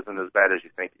Fredette isn't as bad as you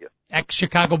think he is.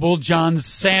 Ex-Chicago Bull John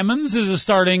Salmons is a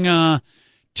starting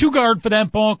two-guard for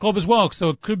that ball club as well, so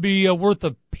it could be worth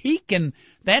a peek. And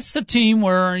that's the team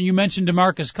where you mentioned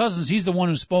DeMarcus Cousins. He's the one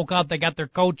who spoke out. They got their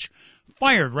coach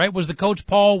fired, right? Was the coach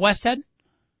Paul Westhead?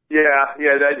 Yeah,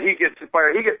 he gets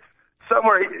fired. He gets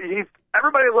somewhere.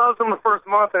 Everybody loves him the first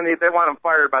month, and they want him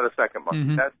fired by the second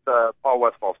month. That's Paul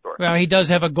Westfall's story. Well, he does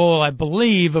have a goal, I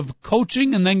believe, of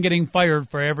coaching and then getting fired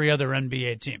for every other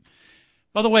NBA team.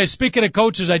 By the way, speaking of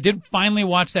coaches, I did finally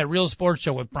watch that Real Sports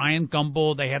Show with Brian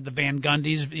Gumbel. They had the Van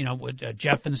Gundys, with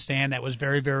Jeff and Stan. That was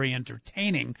very, very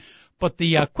entertaining. But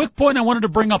the quick point I wanted to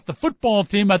bring up, the football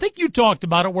team, I think you talked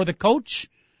about it, where the coach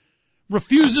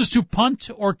refuses to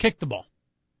punt or kick the ball.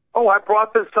 Oh, I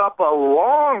brought this up a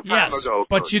long time ago.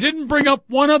 But you didn't bring up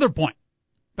one other point.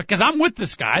 Because I'm with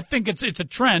this guy. I think it's a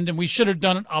trend, and we should have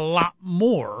done it a lot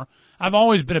more. I've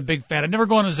always been a big fan. I've never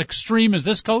gone as extreme as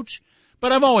this coach,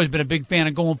 but I've always been a big fan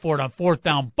of going for it on fourth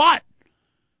down. But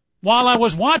while I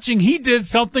was watching, he did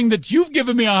something that you've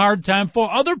given me a hard time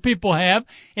for, other people have,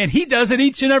 and he does it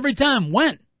each and every time.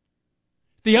 When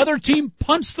the other team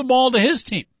punts the ball to his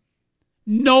team,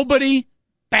 nobody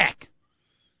back.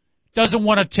 Doesn't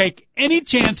want to take any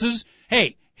chances.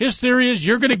 Hey, his theory is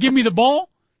you're going to give me the ball?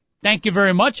 Thank you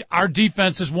very much. Our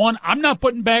defense is won. I'm not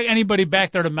putting anybody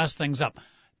back there to mess things up.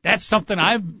 That's something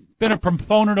I've been a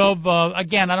proponent of.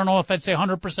 Again, I don't know if I'd say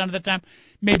 100% of the time,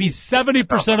 maybe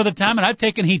 70% of the time, and I've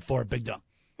taken heat for it, Bigg Dogg.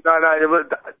 No,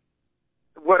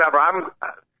 whatever.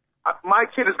 My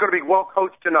kid is going to be well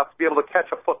coached enough to be able to catch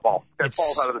a football that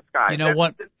falls out of the sky. You know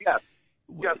what?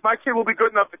 Yes, my kid will be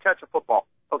good enough to catch a football.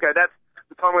 Okay, that's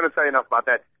all I'm going to say enough about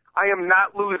that. I am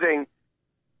not losing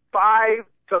 5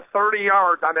 to 30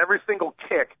 yards on every single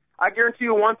kick. I guarantee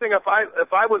you one thing, if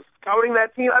I was scouting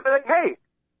that team, I'd be like, hey,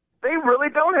 they really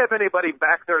don't have anybody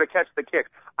back there to catch the kick.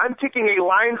 I'm kicking a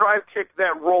line drive kick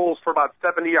that rolls for about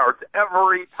 70 yards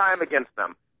every time against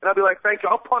them. And I'll be like, thank you.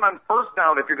 I'll punt on first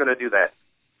down if you're going to do that.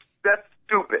 That's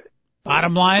stupid.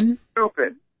 Bottom line?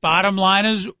 Stupid. Bottom line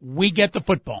is we get the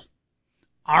football.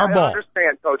 Our ball. I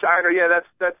understand, Coach. I know. Yeah,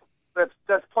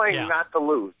 that's playing not to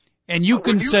lose. And you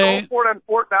can say, go for it on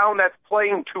fourth down, that's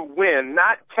playing to win.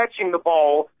 Not catching the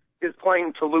ball is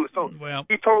playing to lose. So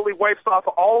he totally wipes off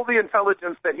all the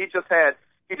intelligence that he just had.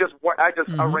 I just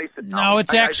erase it. No,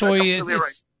 it's actually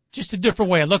it's just a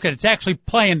different way of looking at it. It's actually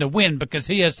playing to win because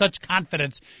he has such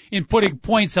confidence in putting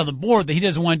points on the board that he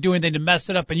doesn't want to do anything to mess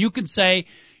it up. And you can say,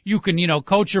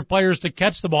 coach your players to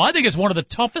catch the ball. I think it's one of the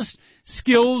toughest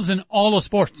skills in all of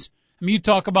sports. I mean, you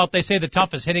talk about, they say the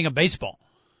toughest hitting a baseball.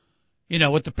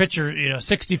 With the pitcher,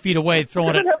 60 feet away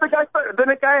throwing it. Then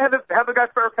the guy have the guy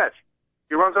fair catch.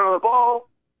 He runs under the ball.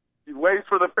 He waits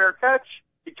for the fair catch.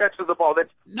 He catches the ball.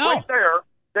 That's right there.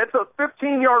 That's a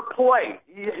 15-yard play.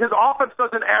 His offense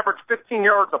doesn't average 15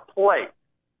 yards a play.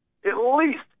 At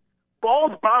least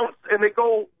balls bounce and they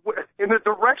go in the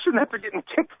direction that they're getting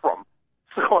kicked from.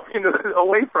 So,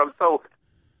 away from. So,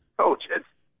 Coach, it's.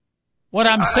 What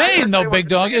I'm saying, though, Bigg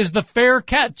Dogg, is the fair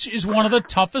catch is one of the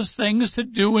toughest things to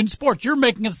do in sports. You're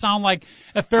making it sound like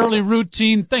a fairly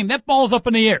routine thing. That ball's up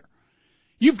in the air.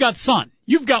 You've got sun.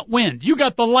 You've got wind. You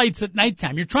got the lights at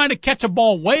nighttime. You're trying to catch a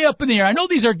ball way up in the air. I know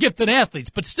these are gifted athletes,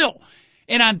 but still.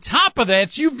 And on top of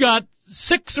that, you've got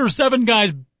 6 or 7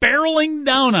 guys barreling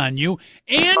down on you,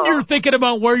 and you're thinking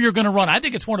about where you're going to run. I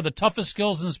think it's one of the toughest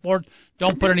skills in sport.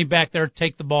 Don't put any back there.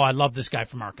 Take the ball. I love this guy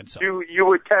from Arkansas. You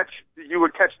would catch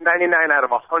 99 out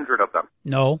of 100 of them.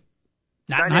 No.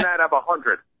 99 out of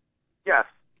 100. Yes.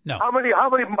 No. How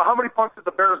many punts did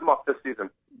the Bears muff this season?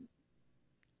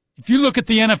 If you look at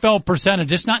the NFL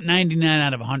percentage, it's not 99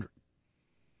 out of 100.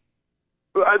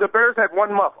 The Bears had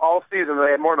one muff all season.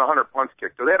 They had more than 100 punts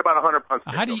kicked. So they had about 100 punts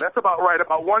kicked. So that's about right.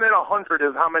 About 1 in 100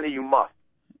 is how many you muff.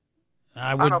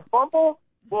 On a fumble,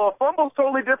 a fumble's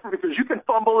totally different because you can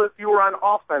fumble if you were on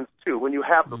offense, too, when you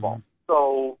have the ball.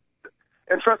 So,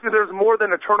 and trust me, there's more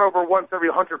than a turnover once every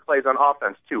 100 plays on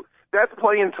offense, too. That's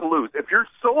playing to lose. If you're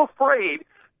so afraid,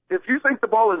 if you think the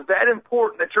ball is that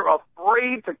important that you're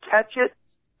afraid to catch it,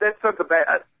 that's something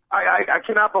bad. I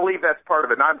cannot believe that's part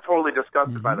of it, and I'm totally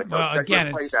disgusted by the coach. Well,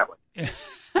 again,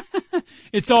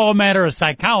 it's all a matter of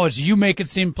psychology. You make it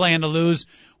seem playing to lose.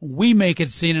 We make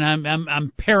it seem, and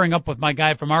I'm pairing up with my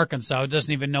guy from Arkansas who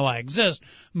doesn't even know I exist,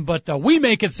 but we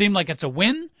make it seem like it's a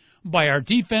win by our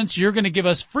defense. You're going to give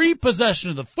us free possession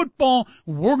of the football.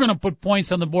 We're going to put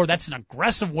points on the board. That's an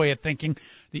aggressive way of thinking.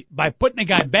 By putting a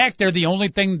guy back there, the only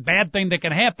bad thing that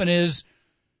can happen is,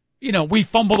 we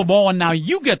fumble the ball and now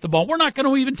you get the ball. We're not going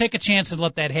to even take a chance and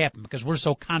let that happen because we're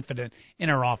so confident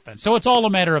in our offense. So it's all a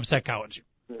matter of psychology.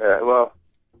 Yeah, well,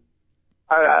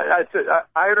 I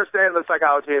understand the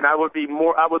psychology, and I would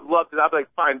love to. I'd be like,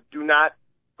 fine, do not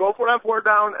go for it on fourth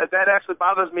down. That actually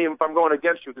bothers me if I'm going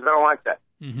against you because I don't like that.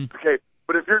 Mm-hmm. Okay,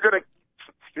 but if you're not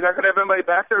going to have anybody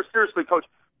back there, seriously, Coach,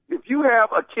 if you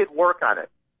have a kid work on it,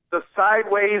 the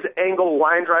sideways angle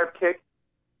line drive kick,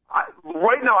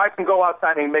 right now I can go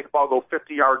outside and make a ball go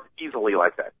 50 yards easily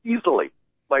like that.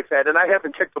 And I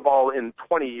haven't kicked the ball in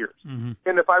 20 years. Mm-hmm.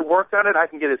 And if I worked on it, I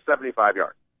can get it 75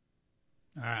 yards.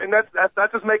 All right. And that's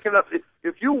not just making up.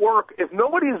 If you work, if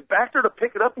nobody is back there to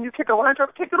pick it up and you kick a line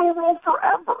drive, kick it will roll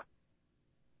forever.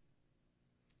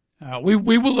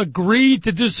 We will agree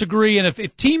to disagree, and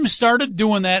if teams started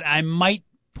doing that, I might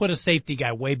put a safety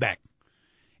guy way back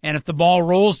And if the ball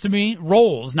rolls,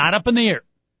 not up in the air.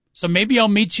 So maybe I'll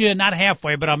meet you not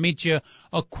halfway, but I'll meet you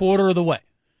a quarter of the way.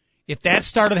 If that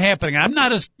started happening, I'm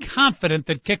not as confident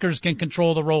that kickers can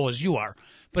control the roll as you are.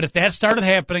 But if that started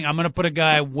happening, I'm going to put a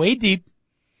guy way deep,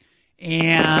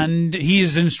 and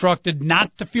he's instructed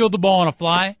not to field the ball on a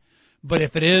fly. But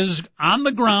if it is on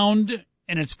the ground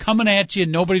and it's coming at you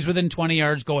and nobody's within 20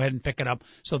 yards, go ahead and pick it up.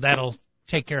 So that'll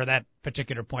take care of that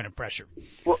particular point of pressure.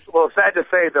 Well, sad to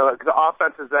say, the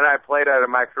offenses that I played at in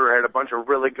my career had a bunch of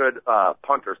really good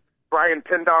punters. Brian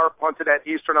Pindar punted at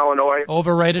Eastern Illinois.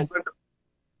 Overrated?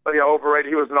 Yeah, overrated.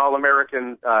 He was an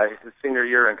All-American his senior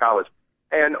year in college.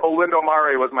 And Olindo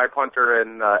Mare was my punter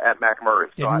at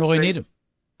McMurray. Didn't really need him.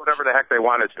 Whatever the heck they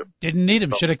wanted to. Didn't need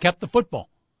him. Should have kept the football.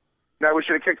 Now we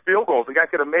should have kicked field goals. The guy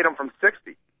could have made them from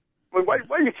 60. I mean, why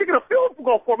are you kicking a field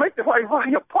goal for? Why are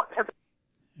you punting?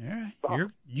 All right.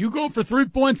 You go for 3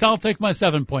 points. I'll take my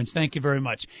 7 points. Thank you very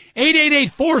much.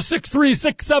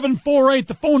 888-463-6748.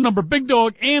 The phone number, Bigg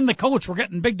Dogg and the coach. We're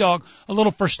getting Bigg Dogg a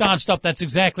little for staunch stuff. That's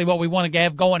exactly what we want to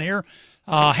have going here.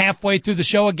 Halfway through the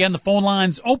show. Again, the phone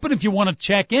line's open if you want to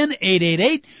check in.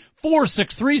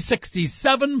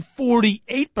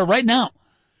 888-463-6748. But right now,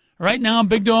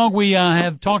 Bigg Dogg, we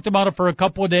have talked about it for a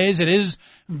couple of days. It is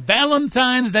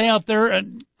Valentine's Day out there,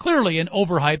 and clearly an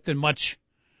overhyped and much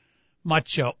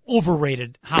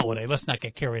overrated holiday. Let's not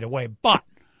get carried away. But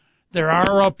there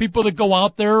are people that go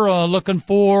out there looking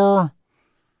for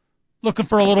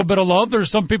a little bit of love. There's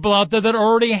some people out there that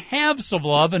already have some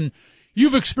love, and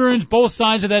you've experienced both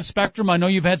sides of that spectrum. I know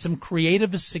you've had some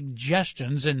creative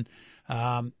suggestions, and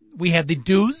we had the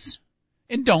do's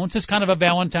and don'ts. It's kind of a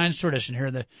Valentine's tradition here,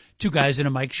 the Two Guys in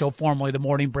a Mic show, formerly the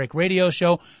Morning Break radio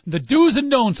show. The do's and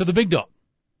don'ts of the Bigg Dogg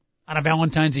on a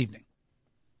Valentine's evening.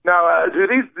 Now,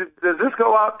 does this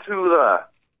go out to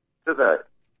the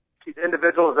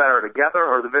individuals that are together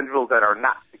or the individuals that are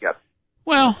not together?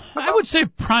 Well, I would say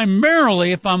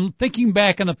primarily, if I'm thinking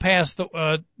back in the past,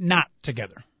 not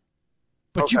together.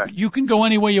 But okay. You can go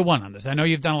any way you want on this. I know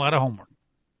you've done a lot of homework.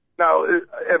 Now,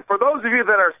 and for those of you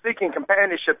that are seeking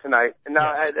companionship tonight,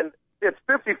 yes. And it's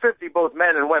 50-50, both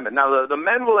men and women. Now, the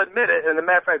men will admit it, and as a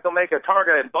matter of fact, they'll make a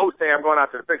target and both say, I'm going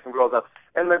out there to pick some girls up.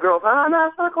 And the girls, I'm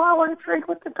not going to go out and drink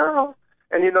with the girls.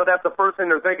 And, that's the first thing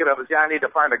they're thinking of is, I need to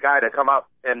find a guy to come out.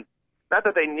 And not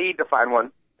that they need to find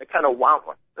one, they kind of want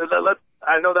one.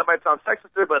 I know that might sound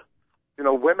sexist, but,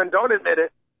 women don't admit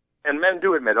it, and men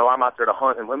do admit, I'm out there to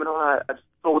hunt, and women,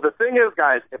 So the thing is,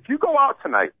 guys, if you go out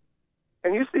tonight,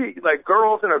 and you see,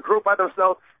 girls in a group by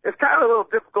themselves, it's kind of a little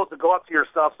difficult to go up to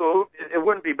yourself, so it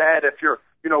wouldn't be bad if you're,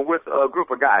 with a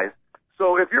group of guys.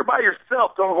 So if you're by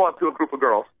yourself, don't go up to a group of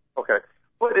girls, okay?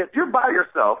 But if you're by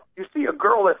yourself, you see a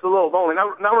girl that's a little lonely.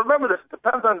 Now remember this, it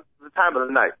depends on the time of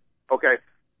the night, okay?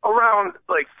 Around,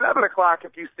 7 o'clock,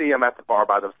 if you see them at the bar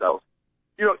by themselves,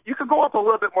 you could go up a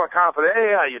little bit more confident.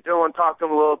 Hey, how you doing? Talk to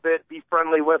them a little bit. Be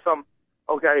friendly with them,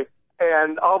 okay?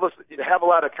 And all of a sudden, you'd have a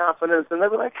lot of confidence, and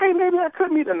they'd be like, hey, maybe I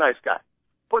could meet a nice guy.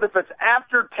 But if it's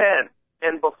after 10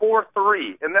 and before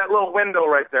 3, in that little window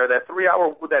right there, that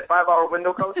 5-hour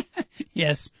window, Coach?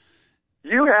 Yes.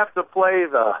 You have to play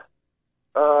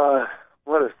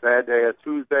what a sad day, a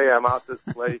Tuesday, I'm out this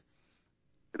late.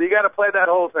 You got to play that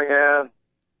whole thing, and,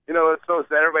 it's so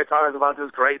sad. Everybody talks about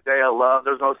this great day of love.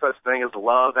 There's no such thing as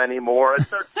love anymore. You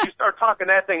start talking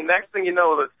that thing, next thing you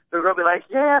know, they're going to be like,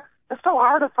 yeah, it's so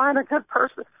hard to find a good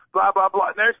person, blah, blah,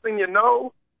 blah. Next thing you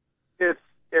know, it's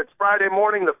Friday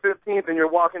morning, the 15th, and you're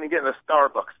walking and getting a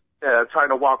Starbucks, trying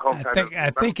to walk home.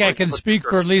 I think I can speak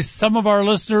for at least some of our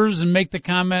listeners and make the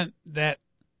comment that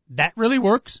really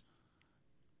works.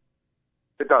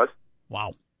 It does.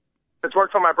 Wow. It's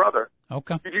worked for my brother.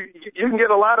 Okay. You can get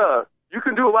you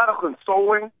can do a lot of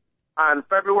consoling on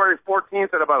February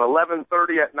 14th at about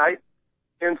 11:30 at night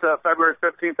into February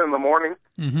 15th in the morning,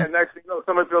 and next thing you know,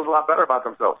 somebody feels a lot better about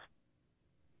themselves.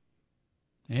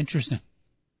 Interesting. A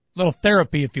little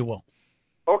therapy, if you will.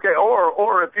 Okay,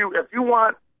 or if you're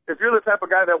the type of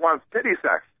guy that wants pity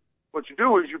sex, what you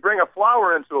do is you bring a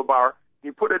flower into a bar,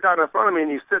 you put it down in front of me,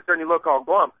 and you sit there and you look all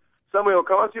glum. Somebody will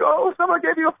come up to you, someone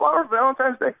gave you a flower for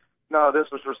Valentine's Day. No,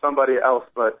 this was for somebody else,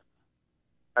 but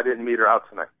I didn't meet her out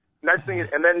tonight. Next thing,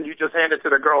 and then you just hand it to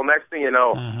the girl. Next thing you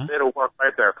know, it'll work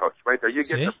right there, Coach. Right there. You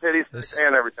get the pity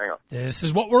and everything else. This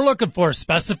is what we're looking for.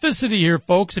 Specificity here,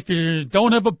 folks. If you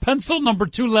don't have a pencil, number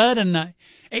 2 lead, and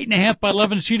 8.5 by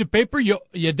 11 sheet of paper, you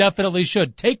definitely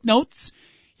should. Take notes.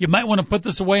 You might want to put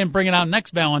this away and bring it out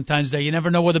next Valentine's Day. You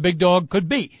never know where the Bigg Dogg could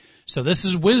be. So this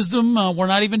is wisdom we're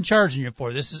not even charging you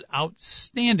for. This is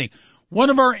outstanding. One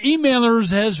of our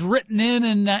emailers has written in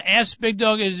and asked Bigg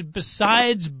Dogg,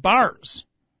 besides bars,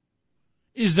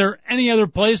 is there any other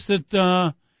place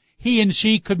that he and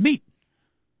she could meet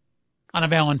on a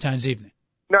Valentine's evening?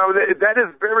 No, that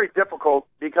is very difficult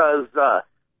because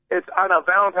it's on a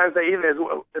Valentine's Day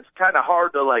evening. It's kind of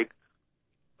hard to, like,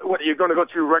 what, you're going to go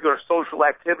through regular social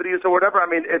activities or whatever. I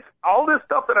mean, it's all this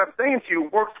stuff that I'm saying to you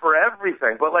works for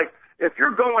everything. But, like, if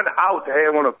you're going out, hey,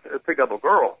 I want to pick up a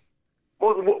girl,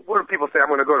 well, what do people say? I'm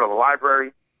going to go to the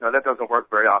library. No, that doesn't work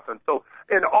very often. So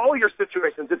in all your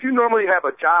situations, if you normally have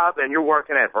a job and you're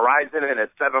working at Verizon and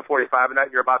it's 7:45 at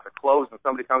night, you're about to close and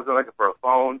somebody comes in looking for a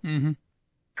phone, you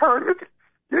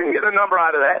can get a number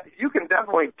out of that. You can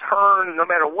definitely turn, no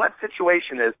matter what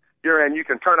situation is you're in, you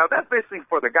can turn out. That's basically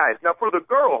for the guys. Now, for the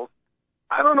girls,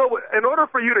 I don't know. In order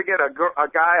for you to get a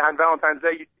guy on Valentine's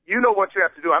Day, you know what you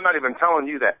have to do. I'm not even telling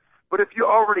you that. But if you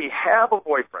already have a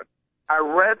boyfriend, I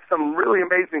read some really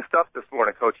amazing stuff this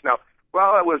morning, Coach. Now,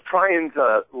 while I was trying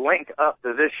to link up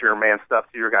the This Year Man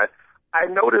stuff to your guys, I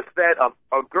noticed that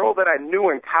a girl that I knew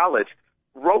in college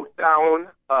wrote down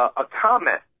a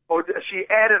comment. Or she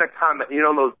added a comment, you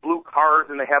know, those blue cards,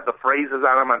 and they have the phrases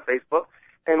on them on Facebook.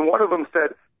 And one of them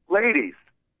said, ladies,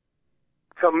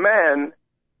 to men,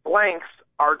 blanks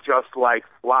are just like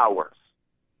flowers.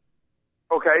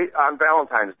 Okay, on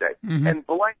Valentine's Day. Mm-hmm. And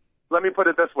blank, let me put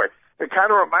it this way. It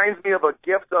kind of reminds me of a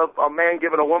gift of a man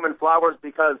giving a woman flowers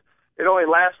because it only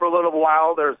lasts for a little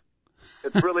while.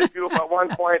 It's really beautiful at one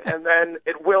point, and then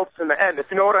it wilts in the end.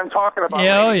 If you know what I'm talking about.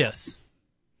 Yeah, oh, yes.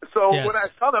 So when I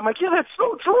saw that, I'm like, yeah, that's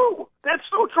so true. That's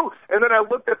so true. And then I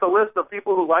looked at the list of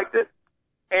people who liked it,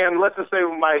 and let's just say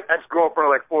my ex-girlfriend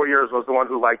of like 4 years was the one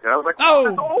who liked it. I was like, oh,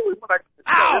 that's always what isn't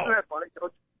that funny,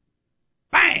 Coach?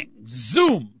 Bang!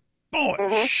 Zoom!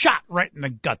 Boy, shot right in the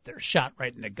gut there. Shot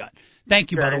right in the gut.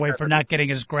 Thank you, by the way, for not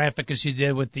getting as graphic as you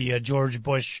did with the George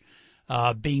Bush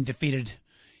being defeated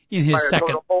in his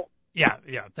second. Yeah,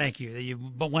 thank you. You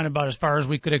went about as far as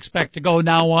we could expect to go.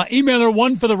 Now, emailer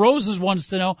one for the Roses wants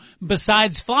to know,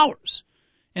 besides flowers,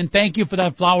 and thank you for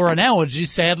that flower analogy.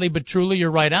 Sadly but truly,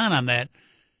 you're right on that.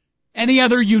 Any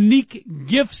other unique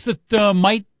gifts that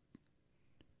might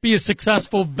be a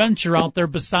successful venture out there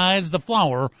besides the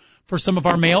flower for some of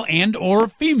our male and or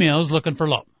females looking for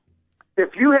love? If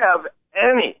you have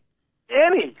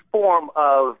any form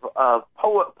of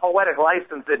poetic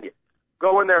license in you,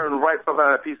 go in there and write something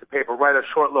on a piece of paper, write a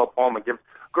short little poem, and give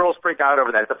girls freak out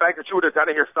over that. The fact that you would have done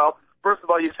it yourself, first of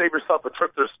all, you save yourself a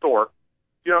trip to the store.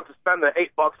 You don't have to spend the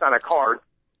 $8 on a card,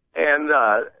 and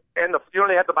you don't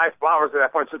even have to buy flowers at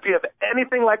that point. So if you have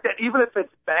anything like that, even if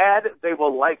it's bad, they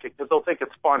will like it because they'll think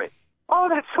it's funny. Oh,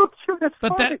 that's so cute. That's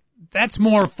funny. But that's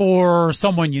more for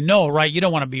someone you know, right? You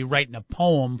don't want to be writing a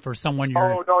poem for someone you're...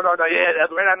 Oh, no. Yeah,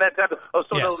 that's right on that time. Oh,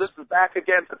 so yes. No, this is back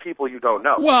against the people you don't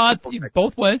know. Well,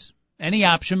 both ways. Any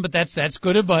option, but that's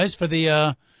good advice for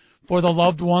the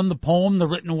loved one. The poem, the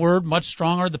written word, much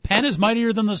stronger. The pen is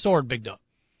mightier than the sword, Bigg Dogg.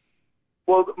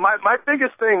 Well, my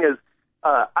biggest thing is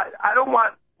I don't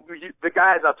want the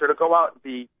guys out there to go out and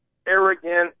be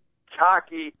arrogant,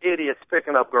 cocky idiots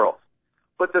picking up girls.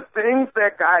 But the things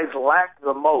that guys lack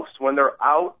the most when they're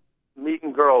out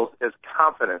meeting girls is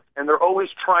confidence, and they're always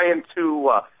trying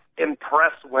to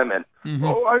impress women. Mm-hmm.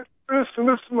 Oh, I this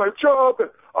is my job, and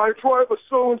I drive a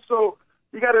so-and-so.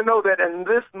 You got to know that in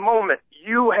this moment,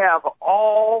 you have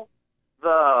all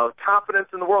the confidence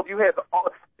in the world. You have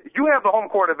the home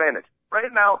court advantage.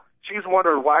 Right now, she's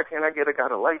wondering, why can't I get a guy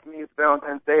to like me? It's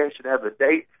Valentine's Day. I should have a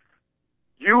date.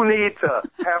 You need to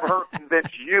have her convince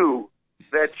you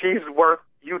that she's worth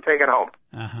you taking home.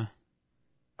 Uh-huh.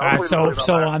 All right,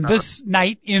 so on this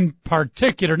night in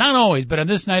particular, not always, but on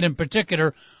this night in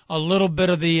particular, a little bit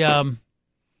of the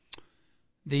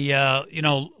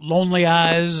lonely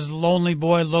eyes, lonely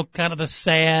boy look, kind of the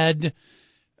sad,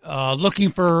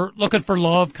 looking for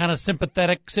love, kind of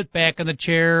sympathetic, sit back in the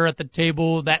chair at the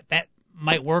table. That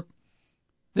might work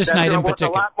this night in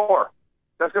particular. That's going to work a lot more.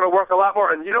 That's going to work a lot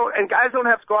more. And and guys don't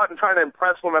have to go out and try to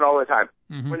impress women all the time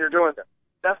when you're doing that.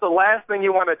 That's the last thing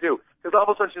you want to do. Because all of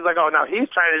a sudden she's like, oh, now he's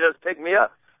trying to just pick me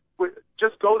up.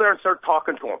 Just go there and start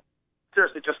talking to him.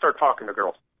 Seriously, just start talking to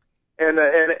girls. And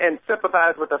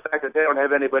sympathize with the fact that they don't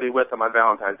have anybody with them on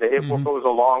Valentine's Day. It goes a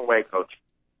long way, Coach.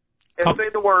 And say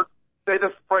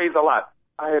this phrase a lot.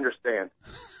 I understand.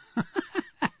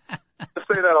 Just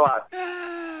say that a lot.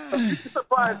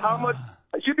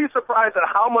 You'd be surprised at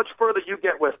how much further you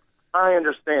get with, I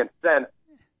understand. Then,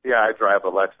 yeah, I drive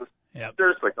a Lexus. Yep.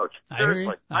 Seriously, Coach.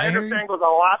 Seriously. I understand goes a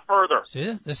lot further.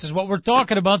 See, this is what we're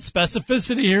talking about.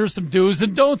 Specificity here, some do's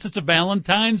and don'ts. It's a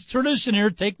Valentine's tradition here.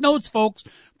 Take notes, folks.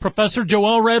 Professor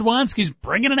Joel Radwanski's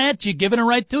bringing it at you, giving it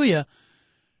right to you.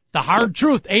 The hard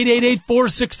truth,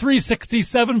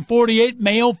 888-463-6748,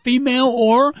 male, female,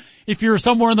 or if you're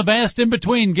somewhere in the vast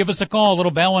in-between, give us a call. A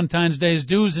little Valentine's Day's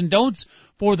do's and don'ts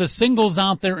for the singles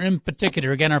out there in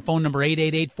particular. Again, our phone number,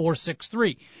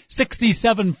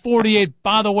 888-463-6748.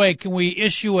 By the way, can we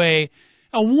issue a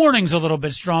warning's a little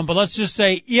bit strong, but let's just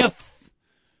say if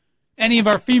any of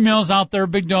our females out there,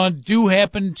 Big Dog, do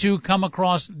happen to come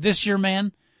across this year,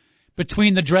 man,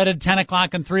 between the dreaded 10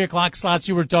 o'clock and 3 o'clock slots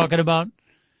you were talking about,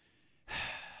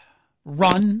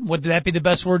 run, would that be the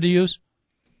best word to use?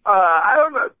 I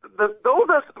don't know. Those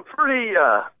are some pretty,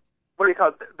 what do you call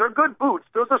it? They're good boots.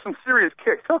 Those are some serious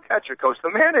kicks. He'll catch it, Coach. The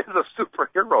man is a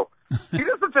superhero. He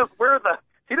doesn't just wear a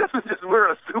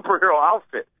superhero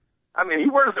outfit. I mean, he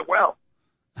wears it well.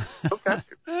 He'll catch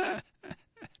it.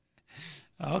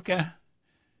 Okay.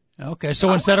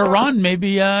 So instead of run,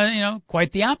 maybe,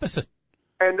 quite the opposite.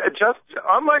 And just,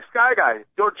 unlike Sky Guy,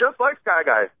 just like Sky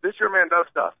Guy, this year man does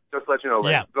stuff. Just let you know,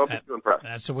 ladies. Don't be too impressed.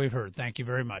 That's what we've heard. Thank you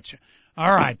very much.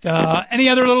 All right. Any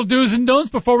other little do's and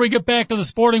don'ts before we get back to the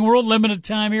sporting world? Limited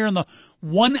time here in the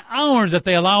 1 hour that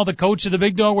they allow the coach of the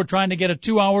Big Dog. We're trying to get a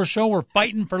 2-hour show. We're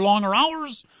fighting for longer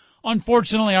hours.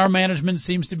 Unfortunately, our management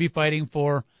seems to be fighting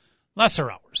for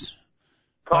lesser hours.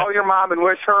 Call your mom and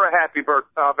wish her a happy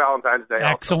Valentine's Day.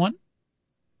 Excellent.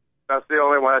 That's the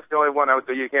only one. That's the only one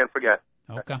you can't forget.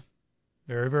 Okay.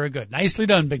 Very, very good. Nicely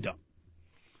done, Big Dog.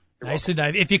 Nicely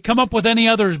done. If you come up with any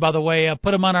others, by the way,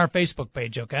 put them on our Facebook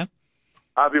page, okay?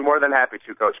 I'll be more than happy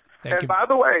to, Coach. Thank you. By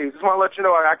the way, just want to let you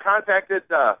know, I contacted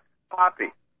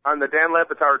Poppy on the Dan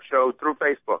Levitard show through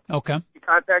Facebook. Okay. He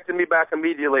contacted me back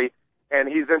immediately, and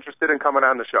he's interested in coming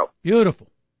on the show. Beautiful.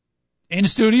 In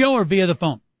studio or via the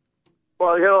phone?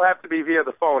 Well, he'll have to be via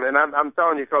the phone, and I'm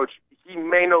telling you, Coach, he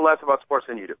may know less about sports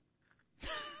than you do.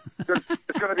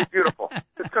 It's going to be beautiful.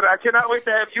 I cannot wait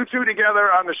to have you two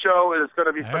together on the show. It's going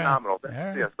to be phenomenal.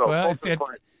 Right. Yeah, so well,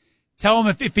 tell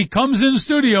him if he comes in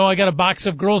studio, I got a box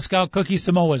of Girl Scout cookie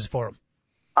Samoas for him.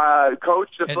 Coach,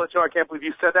 just to let you know, I can't believe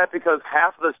you said that because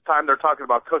half of this time they're talking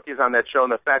about cookies on that show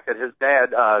and the fact that his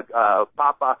dad,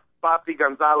 Papi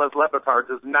Gonzalez Levitard,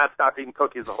 does not stop eating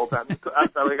cookies the whole time. I'm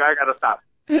telling you, I got to stop.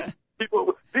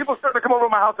 People start to come over to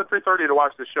my house at 3:30 to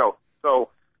watch the show. So,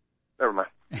 never mind.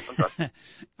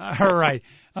 All right.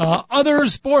 Other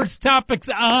sports topics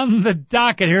on the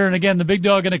docket here. And again, the Big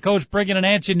Dog and the coach bringing it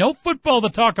at you. No football to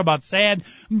talk about. Sad,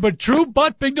 but true.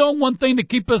 But Big Dog, one thing to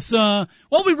keep us,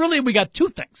 we got two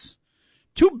things.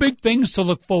 Two big things to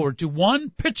look forward to.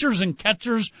 One, pitchers and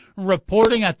catchers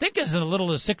reporting, I think it's in a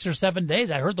little as 6 or 7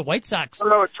 days. I heard the White Sox.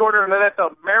 No, it's shorter than that.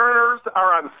 The Mariners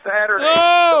are on Saturday.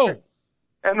 Oh!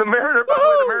 And the Mariners, by the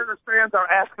way, the Mariners fans are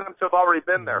asking them to have already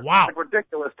been there. Wow. It's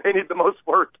ridiculous. They need the most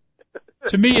work.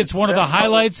 To me, it's one of the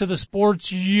highlights of the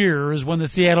sports year is when the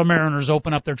Seattle Mariners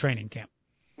open up their training camp.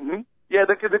 Mm-hmm. Yeah,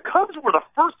 the Cubs were the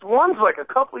first ones like a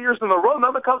couple of years in a row.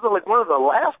 Now the Cubs are like one of the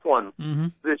last ones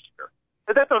this year.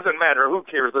 But that doesn't matter. Who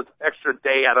cares? It's an extra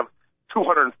day out of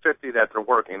 250 that they're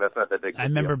working. That's not that big. I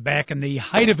remember back in the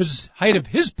height of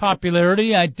his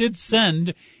popularity, I did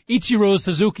send Ichiro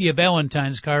Suzuki a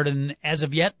Valentine's card, and as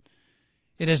of yet,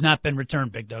 it has not been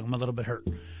returned. Big Dog, I'm a little bit hurt.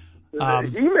 He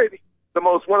may be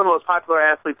one of the most popular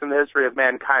athletes in the history of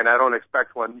mankind. I don't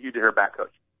expect you to hear back,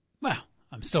 Coach. Well,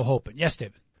 I'm still hoping. Yes,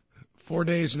 David. 4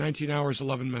 days, 19 hours,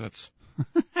 11 minutes.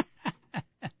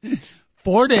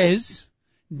 4 days,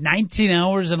 19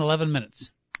 hours, and 11 minutes.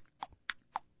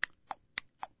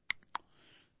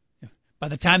 By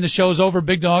the time the show's over,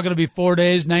 Big Dog, it'll be 4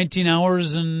 days, 19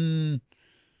 hours, and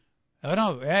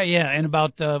in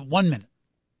about 1 minute.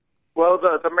 Well,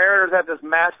 the Mariners had this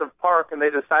massive park, and they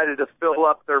decided to fill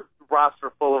up their roster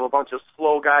full of a bunch of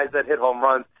slow guys that hit home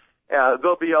runs.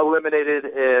 They'll be eliminated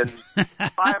in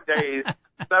 5 days,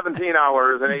 17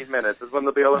 hours, and 8 minutes is when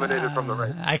they'll be eliminated from the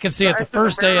race. I can see it the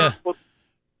first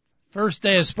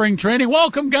day of spring training.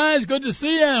 Welcome, guys. Good to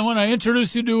see you. And when I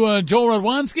introduce you to Joel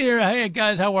Radwanski here, hey,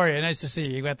 guys, how are you? Nice to see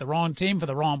you. You got the wrong team for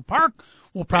the wrong park.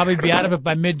 We'll probably be out of it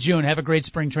by mid-June. Have a great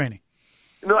spring training.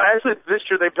 No, actually, this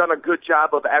year they've done a good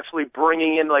job of actually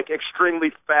bringing in like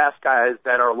extremely fast guys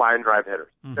that are line drive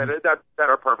hitters that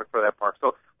are perfect for that park.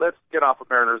 So let's get off of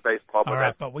Mariners baseball. All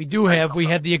right, but we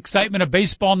had the excitement of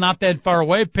baseball not that far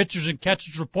away. Pitchers and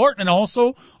catchers report, and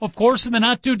also, of course, in the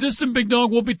not too distant, Big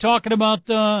Dog, we'll be talking about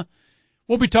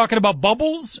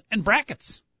bubbles and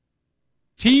brackets.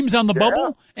 Teams on the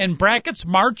bubble and brackets.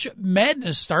 March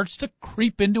Madness starts to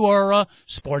creep into our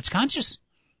sports conscious.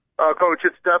 Coach,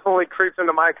 it's definitely creeps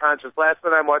into my conscience. Last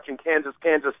night I'm watching Kansas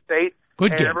State.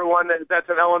 Good game. And everyone that's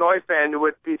an Illinois fan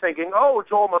would be thinking, oh,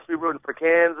 Joel must be rooting for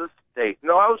Kansas State.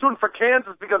 No, I was rooting for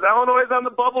Kansas because Illinois is on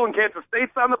the bubble and Kansas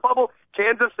State's on the bubble.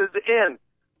 Kansas is in.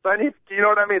 So I need, you know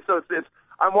what I mean? So it's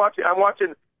I'm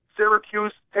watching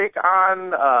Syracuse take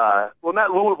on, not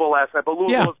Louisville last night, but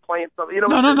Louisville was playing something. You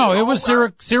know, No. It was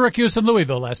Syracuse and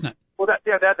Louisville last night. Well, that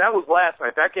was last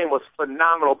night. That game was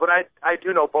phenomenal. But I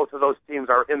do know both of those teams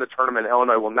are in the tournament.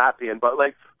 Illinois will not be in. But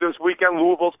like this weekend,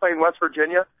 Louisville's playing West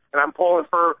Virginia, and I'm pulling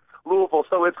for Louisville.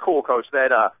 So it's cool, Coach,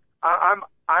 that I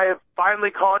have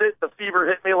finally caught it. The fever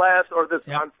hit me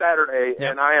on Saturday,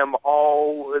 and I am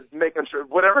all making sure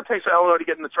whatever it takes for Illinois to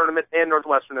get in the tournament and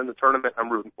Northwestern in the tournament,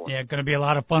 I'm rooting for. Yeah, going to be a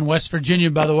lot of fun. West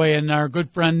Virginia, by the way, and our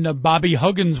good friend Bobby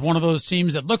Huggins, one of those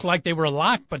teams that looked like they were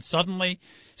locked, but suddenly,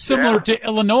 similar to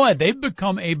Illinois, they've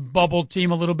become a bubble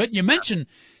team a little bit. You mentioned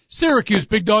Syracuse,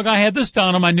 Bigg Dogg. I had this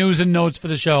down on my news and notes for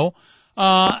the show.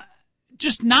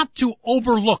 Just not to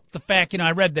overlook the fact,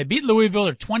 I read they beat Louisville.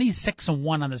 They're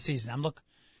 26-1 on the season. I'm looking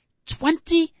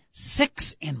 26-1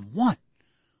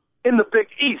 in the Big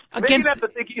East. Maybe not the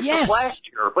Big East of last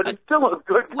year, but it's still a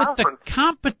good conference. With the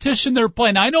competition they're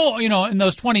playing, I know, in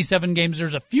those 27 games,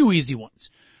 there's a few easy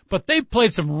ones, but they've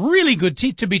played some really good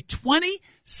teams. To be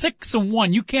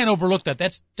 26-1, you can't overlook that.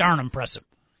 That's darn impressive.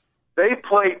 They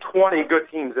played 20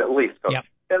 good teams at least, Coach. Yep.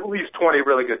 At least 20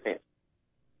 really good teams.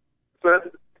 So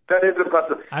that is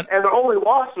impressive. And the only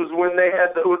loss was when they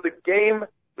had the game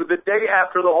the day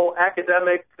after the whole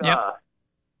academic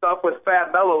stuff with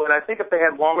Fat Mello, and I think if they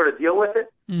had longer to deal with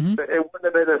it, it wouldn't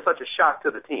have been such a shock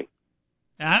to the team.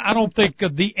 I don't think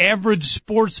the average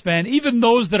sports fan, even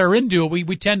those that are into it,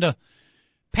 we tend to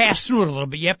pass through it a little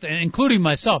bit. You have to, including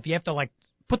myself, you have to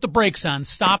put the brakes on,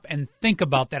 stop, and think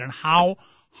about that and how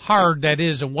hard that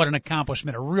is and what an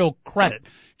accomplishment, a real credit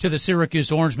to the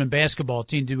Syracuse Orangemen basketball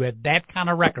team to have that kind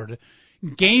of record.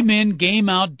 Game in, game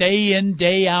out, day in,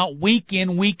 day out, week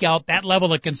in, week out, that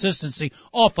level of consistency,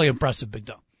 awfully impressive, Bigg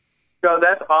Dogg. No,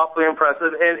 that's awfully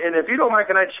impressive. And if you don't mind,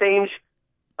 can I change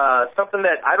something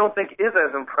that I don't think is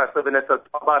as impressive, and it's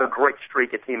about a great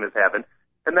streak a team is having,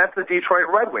 and that's the Detroit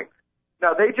Red Wings.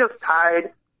 Now, they just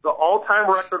tied the all-time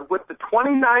record with the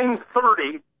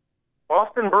 29-30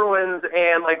 Boston Bruins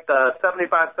and the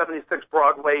 75-76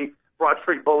 Broad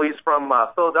Street Bullies from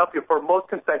Philadelphia for most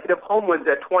consecutive home wins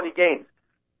at 20 games.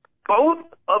 Both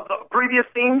of the previous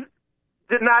teams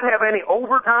did not have any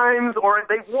overtimes, or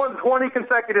they won 20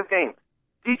 consecutive games.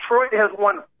 Detroit has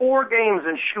won 4 games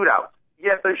in shootouts,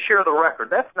 yet they share the record.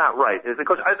 That's not right, is it?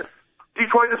 Because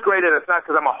Detroit is great, and it's not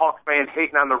because I'm a Hawks fan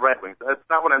hating on the Red Wings. That's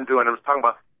not what I'm doing. I was talking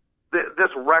about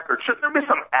this record. Should there be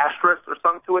some asterisk or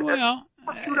something to it? Well,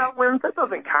 shootout wins, that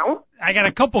doesn't count. I got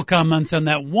a couple comments on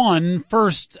that. One,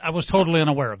 first, I was totally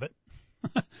unaware of it.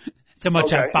 So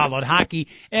much I followed hockey.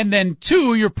 And then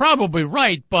 2, you're probably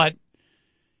right, but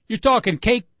you're talking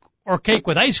cake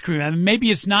with ice cream. I mean, maybe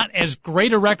it's not as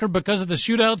great a record because of the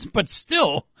shootouts, but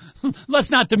still, let's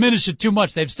not diminish it too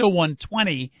much. They've still won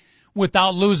 20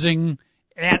 without losing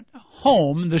at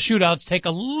home. The shootouts take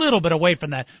a little bit away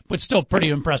from that, but still pretty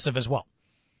impressive as well.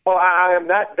 Well, I am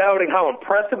not doubting how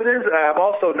impressive it is, and I'm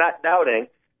also not doubting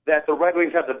that the Red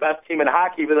Wings have the best team in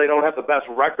hockey, but they don't have the best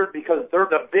record because their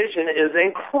division is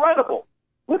incredible.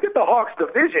 Look at the Hawks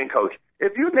division, Coach.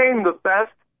 If you name the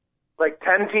best,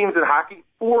 10 teams in hockey,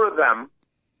 4 of them,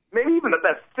 maybe even the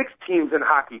best 6 teams in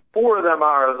hockey, 4 of them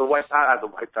are the White Sox,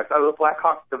 the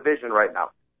Blackhawks division right now.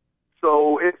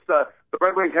 So it's the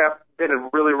Red Wings have been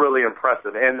really, really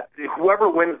impressive, and whoever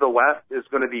wins the West is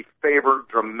going to be favored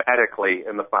dramatically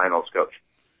in the finals, Coach,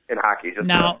 in hockey.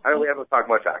 Now, we haven't talked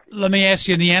much hockey. Let me ask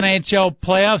you, in the NHL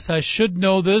playoffs, I should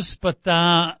know this, but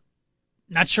not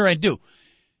sure I do.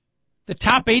 The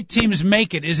top 8 teams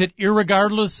make it. Is it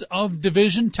irregardless of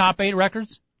division, top 8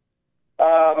 records?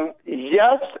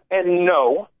 Yes and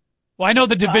no. Well, I know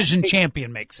the division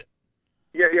champion makes it.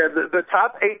 Yeah. The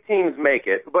top 8 teams make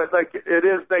it, but it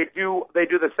is they do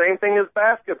the same thing as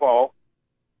basketball,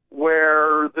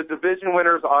 where the division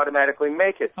winners automatically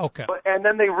make it. Okay. And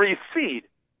then they reseed.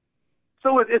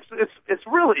 So it's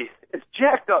really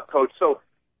jacked up, Coach. So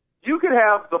you could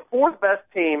have the 4th best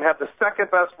team have the 2nd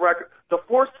best record. The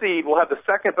 4th seed will have the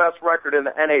 2nd best record in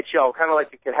the NHL, kind of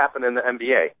like it could happen in the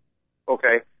NBA.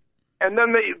 Okay. And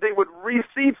then they would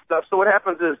reseed stuff. So what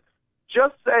happens is,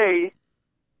 just say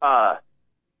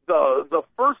the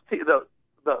first team,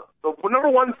 the number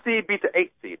 1 seed beat the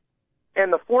 8th seed,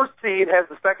 and the 4th seed has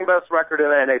the 2nd best record in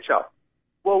the NHL.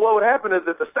 Well, what would happen is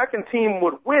that the 2nd team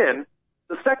would win,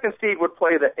 the 2nd seed would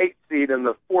play the 8th seed, and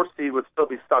the 4th seed would still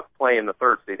be stuck playing the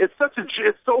 3rd seed. It's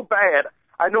so bad.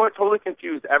 I know I totally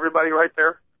confused everybody right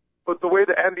there, but the way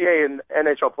the NBA and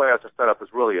NHL playoffs are set up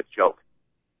is really a joke.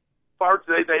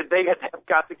 they have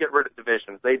got to get rid of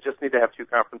divisions. They just need to have two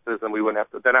conferences, and we wouldn't have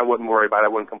to. Then I wouldn't worry about it. I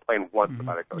wouldn't complain once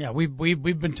about it, Coach. Yeah,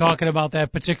 we've been talking about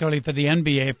that, particularly for the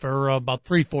NBA, for about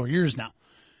 3-4 years now.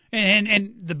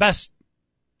 And the best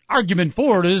argument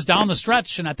for it is down the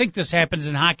stretch, and I think this happens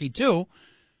in hockey too.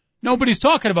 Nobody's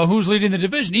talking about who's leading the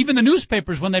division. Even the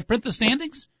newspapers, when they print the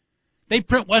standings, they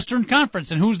print Western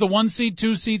Conference and who's the 1 seed,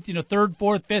 2 seed, third,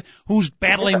 fourth, fifth, who's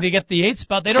battling to get the 8th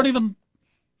spot. They don't even,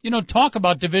 talk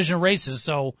about division races.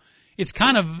 So it's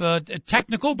kind of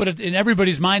technical, but in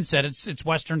everybody's mindset, it's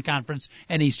Western Conference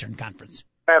and Eastern Conference.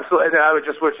 Absolutely. I would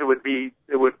just wish it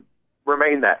would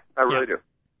remain that. I really do.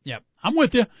 Yep. I'm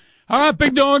with you. All right,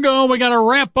 Big Dogg, we got to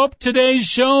wrap up today's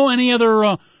show. Any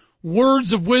other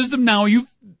words of wisdom? Now, you've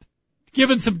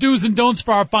given some do's and don'ts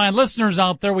for our fine listeners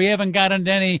out there. We haven't got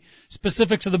into any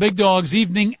specifics of the Big Dogg's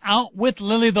evening out with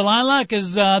Lily the Lilac.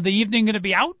 Is the evening going to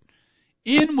be out?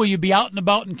 Will you be out and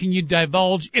about, and can you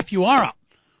divulge, if you are out,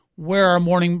 where our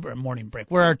morning break,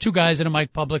 where our two guys in a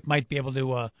mic public might be able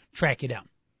to track you down?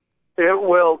 It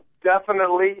will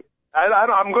definitely.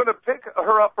 I'm going to pick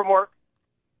her up from work,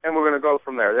 and we're going to go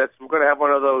from there. We're going to have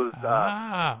one of those.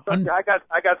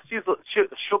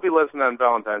 She'll be listening on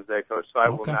Valentine's Day, Coach. So I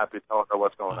will not be telling her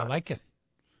what's going on. I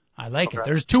like it.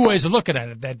 There's two ways of looking at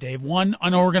it that day. One,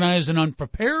 unorganized and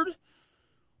unprepared,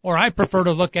 or I prefer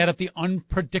to look at it the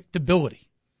unpredictability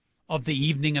of the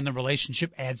evening and the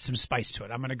relationship adds some spice to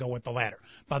it. I'm going to go with the latter.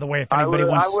 By the way, if anybody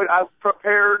wants, I'm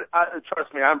prepared.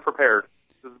 Trust me, I'm prepared.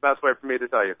 This is the best way for me to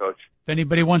tell you, Coach. If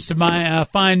anybody wants to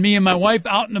find me and my wife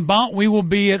out and about, we will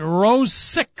be at row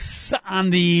 6 on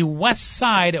the west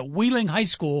side at Wheeling High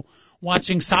School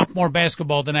watching sophomore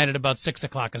basketball tonight at about 6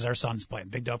 o'clock as our son's playing.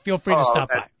 Big Dog, feel free to stop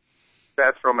by.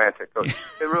 That's romantic, Coach.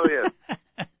 It really is.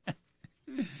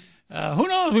 Who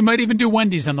knows? We might even do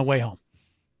Wendy's on the way home.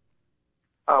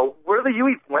 Where do you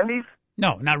eat Wendy's?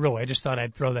 No, not really. I just thought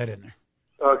I'd throw that in there.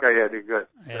 Okay, yeah, dude, good.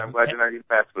 I'm glad you're not eating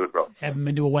fast food, bro. Haven't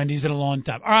been to a Wendy's in a long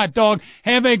time. All right, Dog,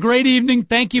 have a great evening.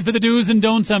 Thank you for the do's and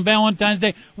don'ts on Valentine's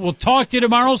Day. We'll talk to you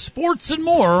tomorrow, sports and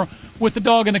more, with the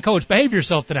Dog and the Coach. Behave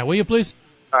yourself today, will you, please?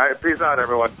 All right, peace out,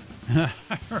 everyone. All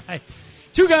right.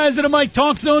 Two guys at a mic,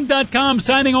 TalkZone.com,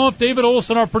 signing off. David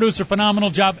Olson, our producer,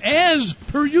 phenomenal job as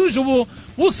per usual.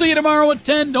 We'll see you tomorrow at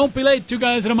 10. Don't be late. Two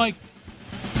guys at a mic.